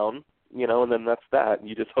up or down, you know, and then that's that.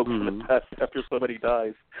 You just hope for the best after somebody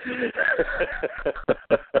dies.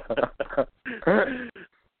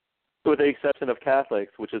 With the exception of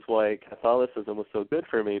Catholics, which is why Catholicism was so good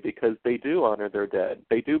for me, because they do honor their dead.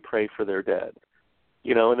 They do pray for their dead,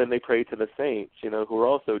 you know, and then they pray to the saints, you know, who are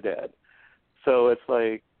also dead. So it's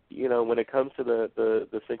like, you know, when it comes to the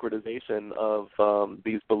synchronization of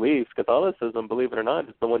these beliefs, Catholicism, believe it or not,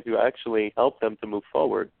 is the one who actually helped them to move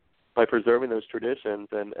forward by preserving those traditions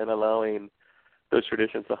and allowing those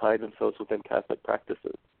traditions to hide themselves within Catholic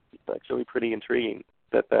practices. It's actually pretty intriguing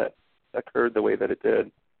that occurred the way that it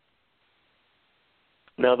did.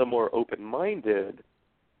 Now, the more open-minded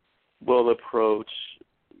will approach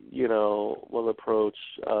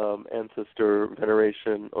ancestor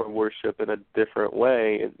veneration or worship in a different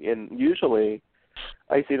way. And usually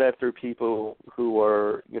I see that through people who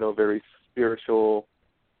are, you know, very spiritual,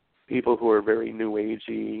 people who are very new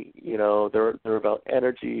agey, you know, they're about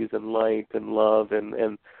energies and light and love,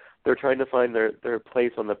 and they're trying to find their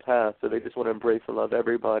place on the path. So they just want to embrace and love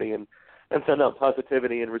everybody and send out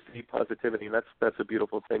positivity and receive positivity. And that's a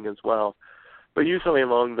beautiful thing as well. But usually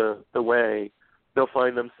along the way, they'll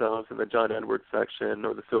find themselves in the John Edwards section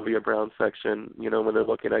or the Sylvia Brown section, you know, when they're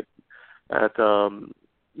looking at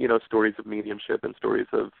you know, stories of mediumship and stories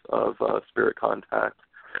of spirit contact.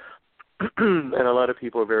 And a lot of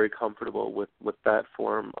people are very comfortable with that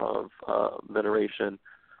form of veneration.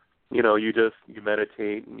 You know, you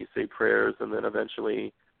meditate and you say prayers, and then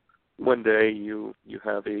eventually one day you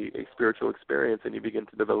have a spiritual experience and you begin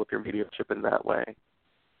to develop your mediumship in that way.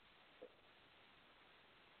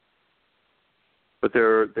 But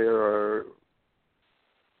there are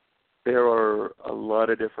a lot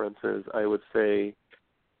of differences, I would say,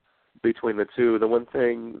 between the two. The one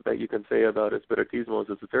thing that you can say about espiritismo is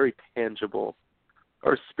it's very tangible.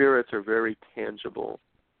 Our spirits are very tangible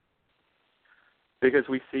because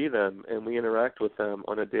we see them and we interact with them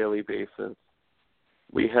on a daily basis.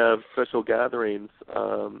 We have special gatherings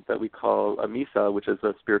that we call a misa, which is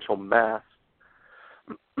a spiritual mass,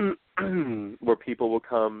 where people will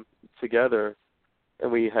come together.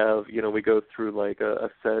 And we have, you know, we go through like a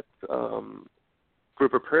set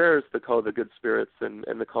group of prayers to call the good spirits and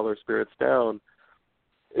to call our spirits down.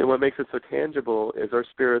 And what makes it so tangible is our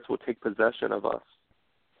spirits will take possession of us.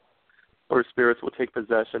 Our spirits will take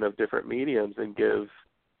possession of different mediums and give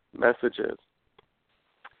messages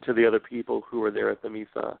to the other people who are there at the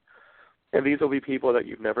misa. And these will be people that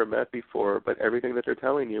you've never met before, but everything that they're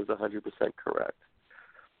telling you is 100% correct.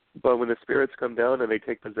 But when the spirits come down and they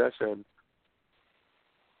take possession,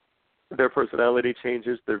 their personality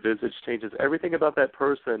changes, their visage changes, everything about that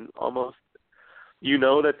person almost, you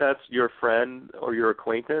know that that's your friend or your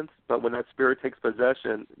acquaintance, but when that spirit takes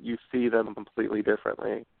possession, you see them completely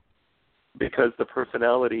differently because the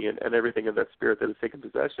personality and everything of that spirit that has taken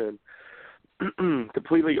possession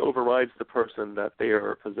completely overrides the person that they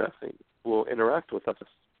are possessing, will interact with us.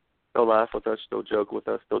 They'll laugh with us, they'll joke with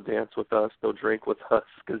us, they'll dance with us, they'll drink with us,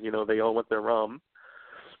 because, they all want their rum.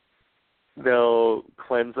 They'll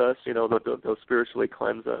cleanse us, they'll spiritually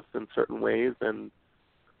cleanse us in certain ways, and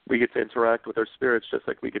we get to interact with our spirits just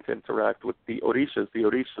like we get to interact with the Orishas. The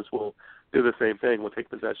Orishas will do the same thing, will take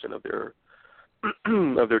possession of their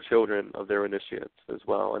of their children, of their initiates as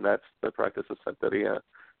well, and that's the practice of Santeria,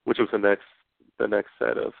 which was the next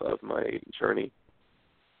set of my journey.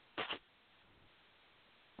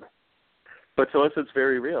 But to us, it's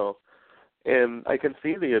very real, and I can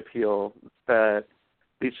see the appeal that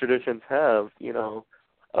these traditions have.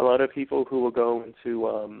 A lot of people who will go into,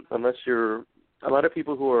 a lot of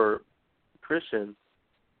people who are Christian,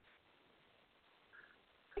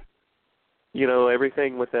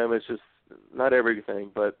 everything with them is just, not everything,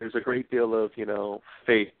 but there's a great deal of,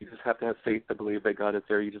 faith. You just have to have faith to believe that God is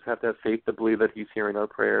there. You just have to have faith to believe that He's hearing our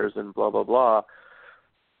prayers and blah, blah, blah.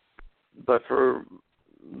 But for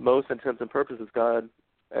most intents and purposes, God,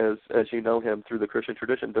 as you know Him through the Christian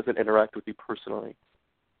tradition, doesn't interact with you personally.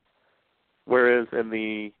 Whereas in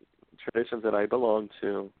the traditions that I belong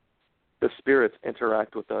to, the spirits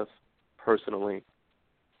interact with us personally,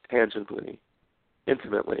 tangibly,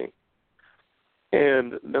 intimately.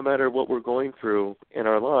 And no matter what we're going through in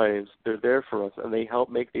our lives, they're there for us, and they help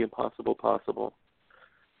make the impossible possible.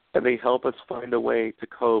 And they help us find a way to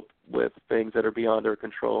cope with things that are beyond our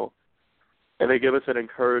control. And they give us an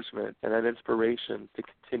encouragement and an inspiration to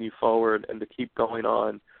continue forward and to keep going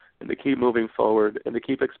on and to keep moving forward and to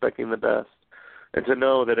keep expecting the best and to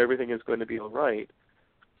know that everything is going to be all right.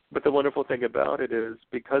 But the wonderful thing about it is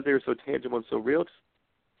because they're so tangible and so real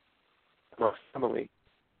to our family,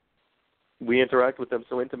 we interact with them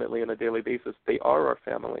so intimately on a daily basis. They are our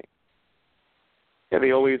family. And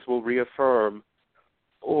they always will reaffirm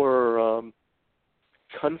or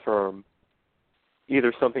confirm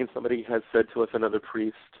either something somebody has said to us, another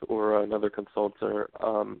priest or another consultant,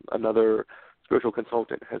 another spiritual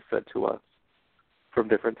consultant has said to us from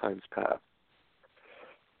different times past.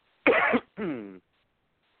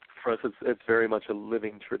 For us, it's very much a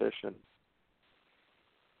living tradition.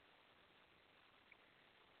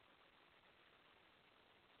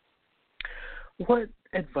 What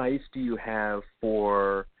advice do you have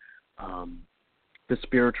for the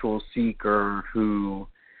spiritual seeker who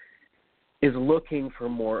is looking for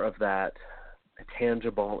more of that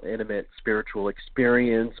tangible, intimate spiritual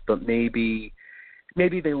experience, but maybe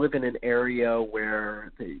they live in an area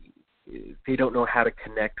where they don't know how to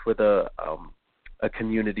connect with a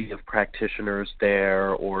community of practitioners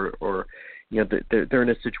there, or they're in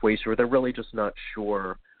a situation where they're really just not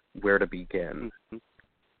sure where to begin? Mm-hmm.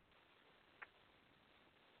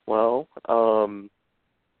 Well,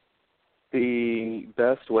 the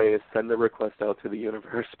best way is send the request out to the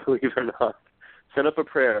universe, believe it or not. Send up a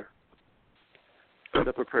prayer. Send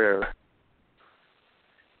up a prayer.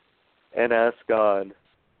 And ask God,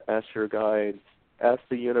 ask your guides, ask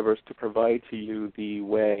the universe to provide to you the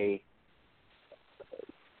way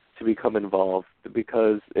to become involved,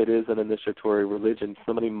 because it is an initiatory religion.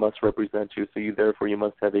 Somebody must represent you, so therefore you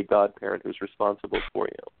must have a godparent who's responsible for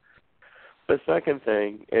you. The second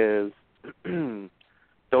thing is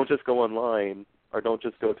don't just go online or don't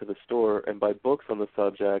just go to the store and buy books on the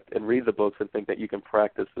subject and read the books and think that you can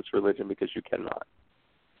practice this religion, because you cannot.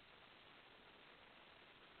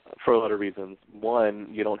 For a lot of reasons. One,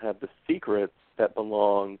 you don't have the secrets that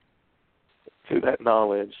belong to that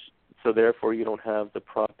knowledge, so therefore you don't have the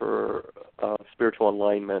proper spiritual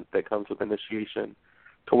alignment that comes with initiation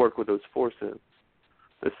to work with those forces.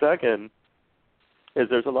 The second is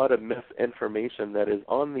there's a lot of misinformation that is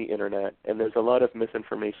on the internet, and there's a lot of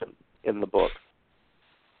misinformation in the book.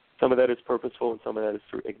 Some of that is purposeful, and some of that is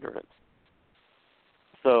through ignorance.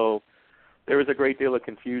 So there is a great deal of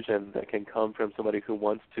confusion that can come from somebody who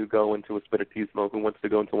wants to go into a spiritismo, who wants to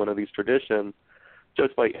go into one of these traditions,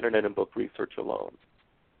 just by internet and book research alone.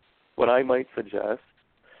 What I might suggest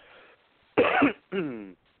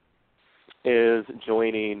is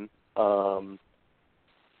joining a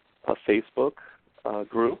Facebook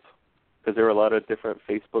group, because there are a lot of different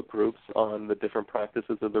Facebook groups on the different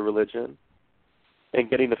practices of the religion, and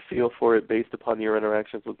getting a feel for it based upon your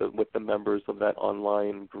interactions with the members of that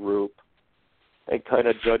online group, and kind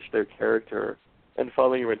of judge their character and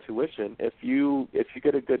follow your intuition. If you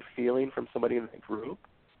get a good feeling from somebody in that group,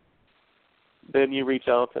 then you reach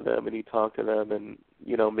out to them and you talk to them, and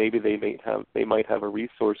maybe they might have a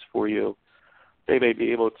resource for you. They may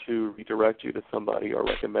be able to redirect you to somebody or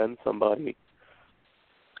recommend somebody.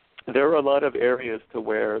 There are a lot of areas to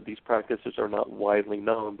where these practices are not widely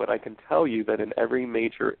known, but I can tell you that in every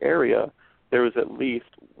major area, there is at least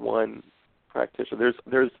one practitioner.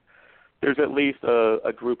 There's at least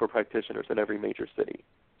a group of practitioners in every major city.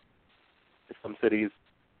 Some cities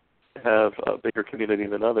have a bigger community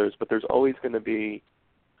than others, but there's always going to be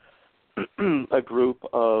a group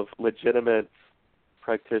of legitimate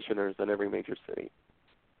practitioners in every major city.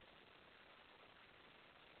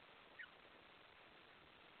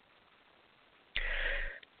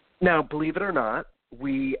 Now, believe it or not,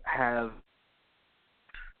 we have,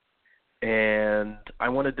 and I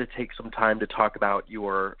wanted to take some time to talk about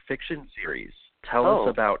your fiction series. Tell us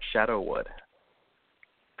about Shadowwood.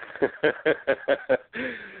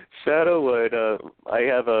 Shadowwood, I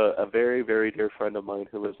have a very, very dear friend of mine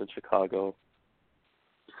who lives in Chicago.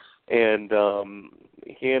 And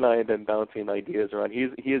he and I have been bouncing ideas around. He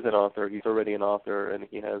is an author. He's already an author, and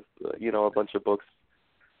he has, a bunch of books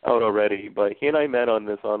out already. But he and I met on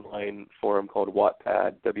this online forum called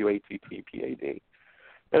Wattpad, WATTPAD.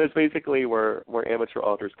 And it's basically where amateur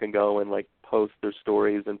authors can go and, post their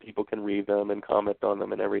stories, and people can read them and comment on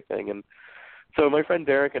them and everything. And so my friend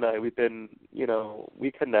Derek and I, we've been,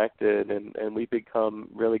 we connected, and we've become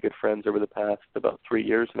really good friends over the past about 3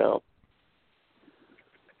 years now.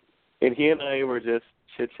 And he and I were just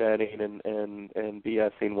chit-chatting and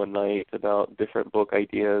BSing one night about different book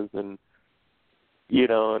ideas, and, we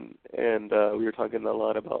were talking a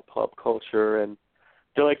lot about pop culture, and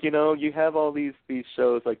they're like, you have all these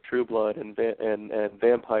shows like True Blood and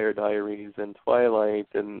Vampire Diaries and Twilight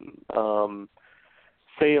and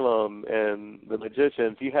Salem and The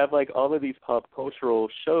Magicians. You have all of these pop cultural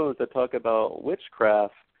shows that talk about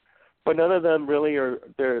witchcraft, but none of them really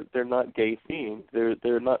they're not gay themed.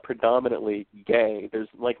 They're not predominantly gay. There's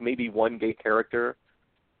maybe one gay character,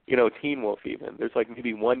 Teen Wolf even. There's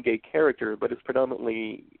maybe one gay character, but it's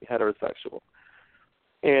predominantly heterosexual.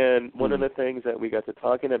 And one of the things that we got to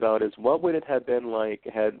talking about is what would it have been like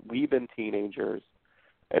had we been teenagers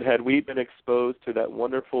and had we been exposed to that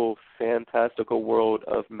wonderful, fantastical world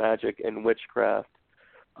of magic and witchcraft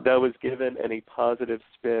that was given a positive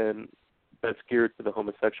spin that's geared to the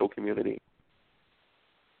homosexual community.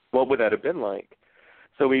 What would that have been like?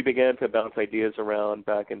 So we began to bounce ideas around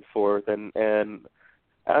back and forth, and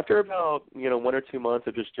after about 1 or 2 months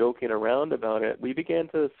of just joking around about it, we began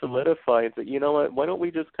to solidify and say, you know what, why don't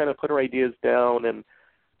we just kind of put our ideas down, and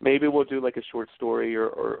maybe we'll do a short story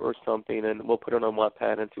or something, and we'll put it on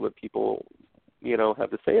Wattpad and see what people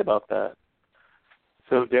have to say about that.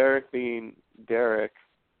 So Derek, being Derek,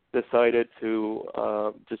 decided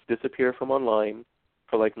to just disappear from online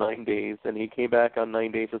for 9 days, and he came back on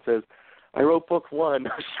 9 days and says, I wrote book 1,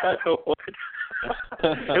 Shadowwood.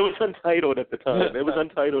 It was untitled at the time.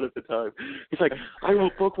 He's like, I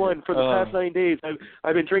wrote book 1 for the past 9 days.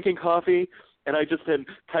 I've been drinking coffee, and I've just been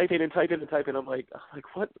typing. I'm like,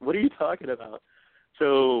 what are you talking about?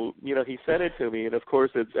 So, he sent it to me, and of course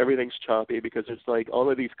everything's choppy because there's all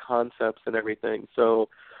of these concepts and everything. So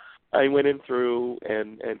I went in through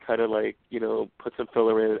and kind of put some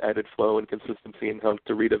filler in, added flow and consistency, and helped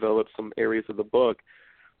to redevelop some areas of the book.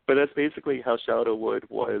 But that's basically how Shadowwood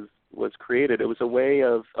was created. It was a way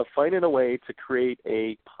of finding a way to create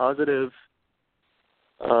a positive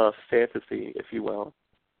fantasy, if you will,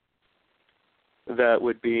 that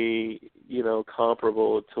would be,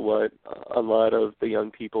 comparable to what a lot of the young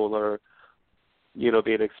people are,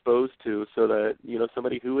 being exposed to, so that,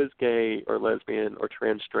 somebody who is gay or lesbian or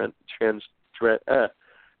transgender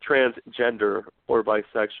or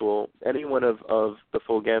bisexual, any one of the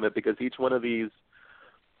full gamut, because each one of these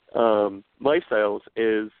lifestyles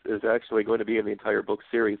is actually going to be in the entire book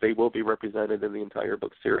series. They will be represented in the entire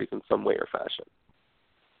book series in some way or fashion.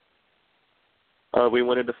 We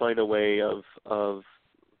wanted to find a way of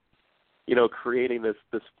creating this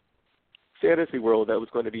fantasy world that was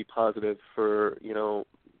going to be positive for,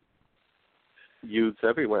 youths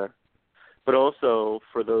everywhere, but also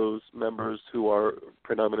for those members who are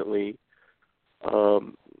predominantly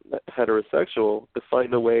heterosexual, to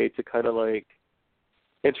find a way to kind of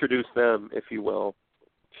introduce them, if you will,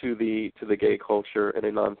 to the gay culture in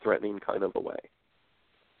a non-threatening kind of a way.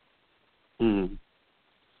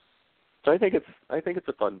 So I think it's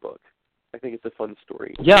a fun book. I think it's a fun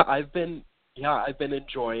story. Yeah, I've been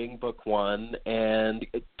enjoying book 1, and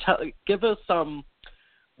give us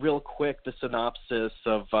real quick the synopsis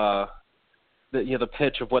of the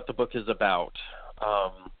pitch of what the book is about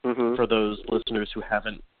for those listeners who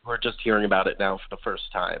are just hearing about it now for the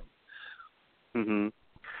first time.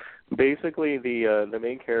 Basically, the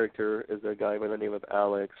main character is a guy by the name of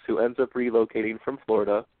Alex who ends up relocating from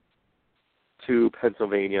Florida to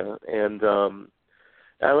Pennsylvania, and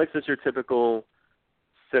Alex is your typical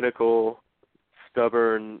cynical,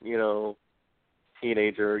 stubborn,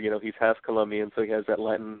 teenager. He's half Colombian, so he has that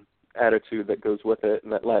Latin attitude that goes with it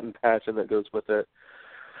and that Latin passion that goes with it.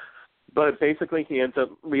 But basically he ends up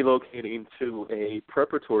relocating to a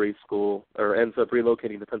preparatory school, or ends up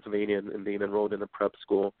relocating to Pennsylvania and being enrolled in a prep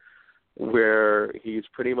school where he's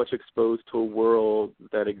pretty much exposed to a world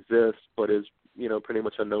that exists but is, pretty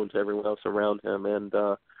much unknown to everyone else around him. And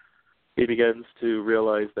he begins to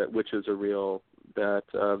realize that witches are real, that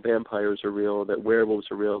vampires are real, that werewolves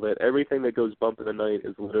are real, that everything that goes bump in the night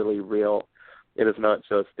is literally real. It is not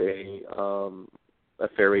just a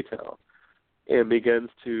fairy tale. And begins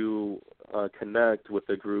to connect with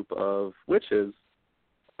a group of witches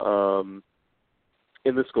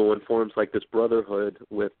in the school and forms like this brotherhood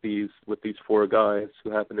with these 4 guys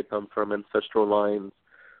who happen to come from ancestral lines.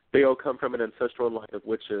 They all come from an ancestral line of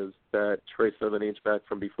witches that trace their lineage back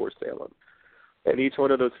from before Salem. And each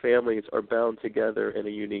one of those families are bound together in a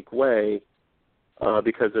unique way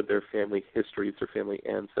because of their family histories, their family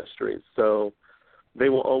ancestries. So they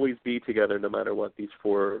will always be together no matter what. These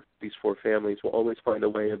four families will always find a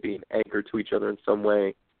way of being anchored to each other in some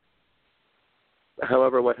way.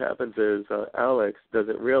 However, what happens is Alex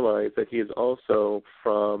doesn't realize that he is also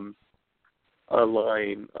from a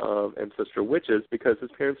line of ancestral witches because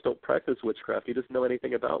his parents don't practice witchcraft. He doesn't know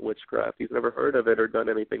anything about witchcraft. He's never heard of it or done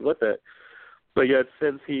anything with it. But yet,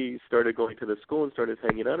 since he started going to the school and started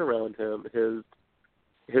hanging out around him,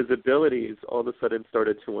 his abilities all of a sudden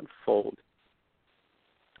started to unfold.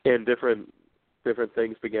 And different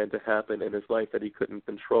things began to happen in his life that he couldn't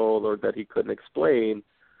control or that he couldn't explain.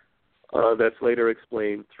 That's later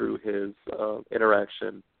explained through his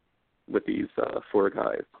interaction with these 4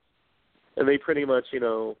 guys, and they pretty much,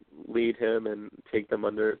 lead him and take him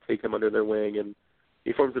under their wing, and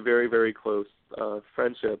he forms a very, very close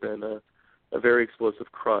friendship and a very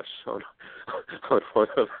explosive crush on one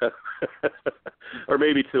of them, or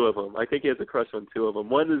maybe 2 of them. I think he has a crush on 2 of them.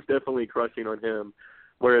 One is definitely crushing on him,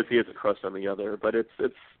 whereas he has a crush on the other. But it's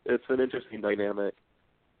an interesting dynamic.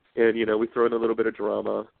 And, we throw in a little bit of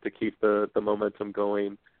drama to keep the momentum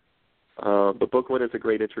going. But book 1 is a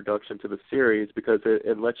great introduction to the series because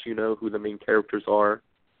it lets you know who the main characters are,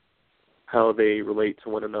 how they relate to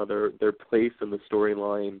one another, their place in the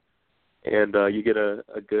storyline, and you get a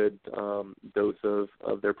good dose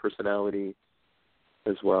of their personality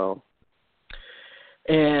as well.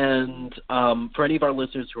 And for any of our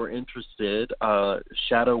listeners who are interested,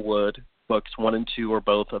 Shadowwood books 1 and 2 are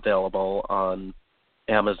both available on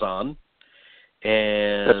Amazon.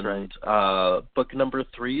 And that's right. Book number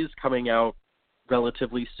 3 is coming out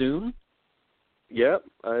relatively soon. Yep,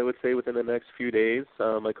 I would say within the next few days.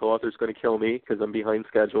 My co-author is going to kill me because I'm behind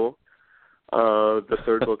schedule. The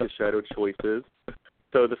 3rd book is Shadow Choices.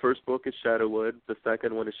 So the first book is Shadowwood, the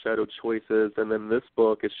second one is Shadow Choices, and then this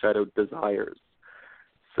book is Shadow Desires.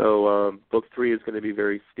 So book 3 is going to be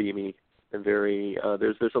very steamy and very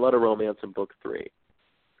there's a lot of romance in book 3.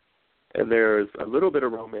 And there's a little bit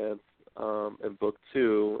of romance in book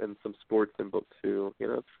 2 and some sports in book 2.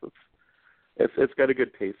 It's got a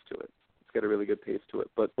good pace to it. It's got a really good pace to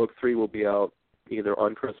it. But book 3 will be out either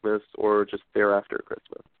on Christmas or just thereafter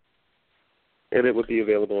Christmas. And it will be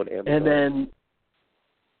available on Amazon.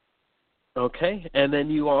 And then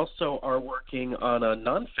you also are working on a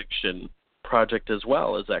nonfiction project as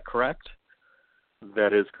well. Is that correct?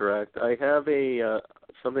 That is correct. I have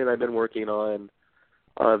something I've been working on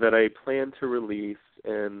that I plan to release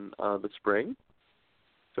in the spring,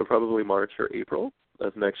 so probably March or April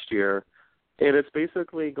of next year. And it's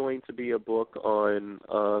basically going to be a book on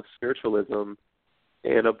spiritualism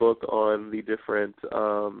and a book on the different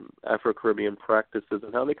Afro-Caribbean practices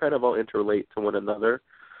and how they kind of all interrelate to one another.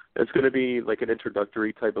 It's going to be like an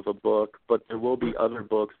introductory type of a book, but there will be other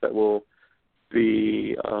books that will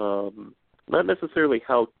be not necessarily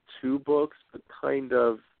how-to books, but kind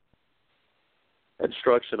of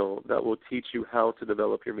instructional that will teach you how to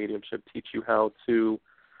develop your mediumship, teach you how to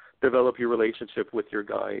develop your relationship with your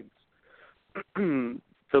guides. The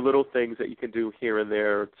little things that you can do here and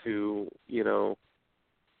there to, to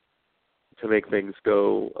make things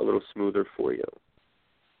go a little smoother for you.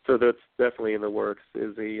 So that's definitely in the works,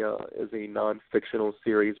 is a non-fictional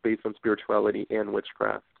series based on spirituality and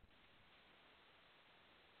witchcraft.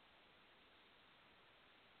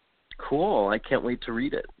 Cool. I can't wait to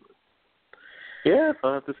read it. Yeah,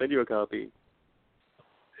 I'll have to send you a copy.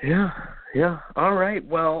 Yeah. All right.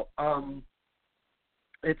 Well,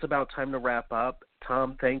 it's about time to wrap up.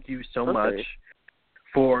 Tom, thank you so much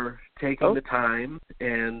for taking the time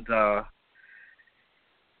and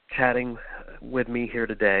chatting with me here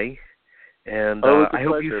today. And I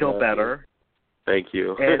hope you feel better. Thank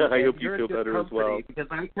you. And I hope you you're feel in good better as well. Because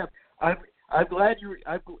I'm glad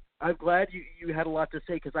I'm glad you had a lot to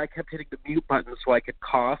say because I kept hitting the mute button so I could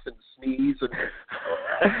cough and sneeze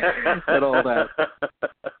and and all that.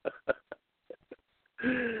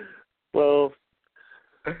 Well,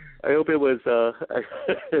 I hope it was I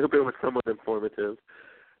hope it was somewhat informative.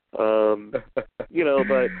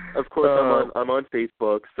 But of course I'm on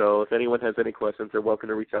Facebook, so if anyone has any questions, they're welcome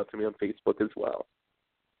to reach out to me on Facebook as well.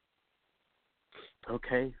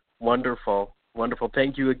 Okay, wonderful. Wonderful.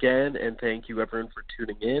 Thank you again, and thank you, everyone, for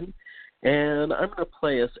tuning in. And I'm going to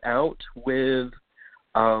play us out with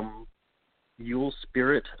Yule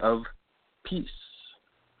Spirit of Peace.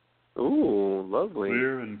 Ooh, lovely.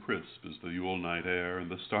 Clear and crisp is the Yule night air, and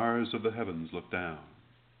the stars of the heavens look down.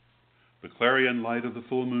 The clarion light of the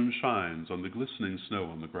full moon shines on the glistening snow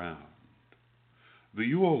on the ground. The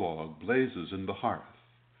Yule log blazes in the hearth,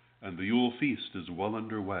 and the Yule feast is well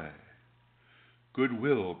under way.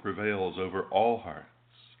 Goodwill prevails over all hearts,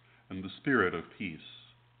 and the spirit of peace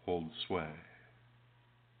holds sway.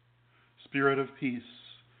 Spirit of peace,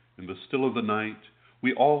 in the still of the night,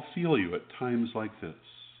 we all feel you at times like this,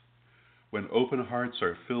 when open hearts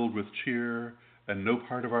are filled with cheer, and no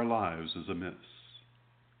part of our lives is amiss.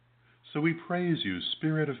 So we praise you,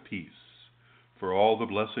 Spirit of peace, for all the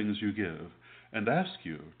blessings you give, and ask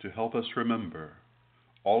you to help us remember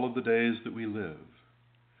all of the days that we live,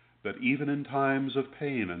 that even in times of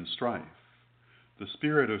pain and strife, the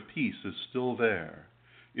Spirit of peace is still there,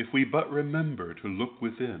 if we but remember to look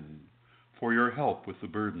within for your help with the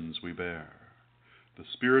burdens we bear. The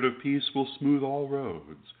Spirit of peace will smooth all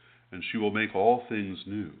roads, and she will make all things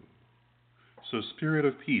new. So, Spirit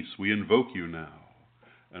of peace, we invoke you now,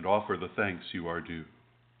 and offer the thanks you are due.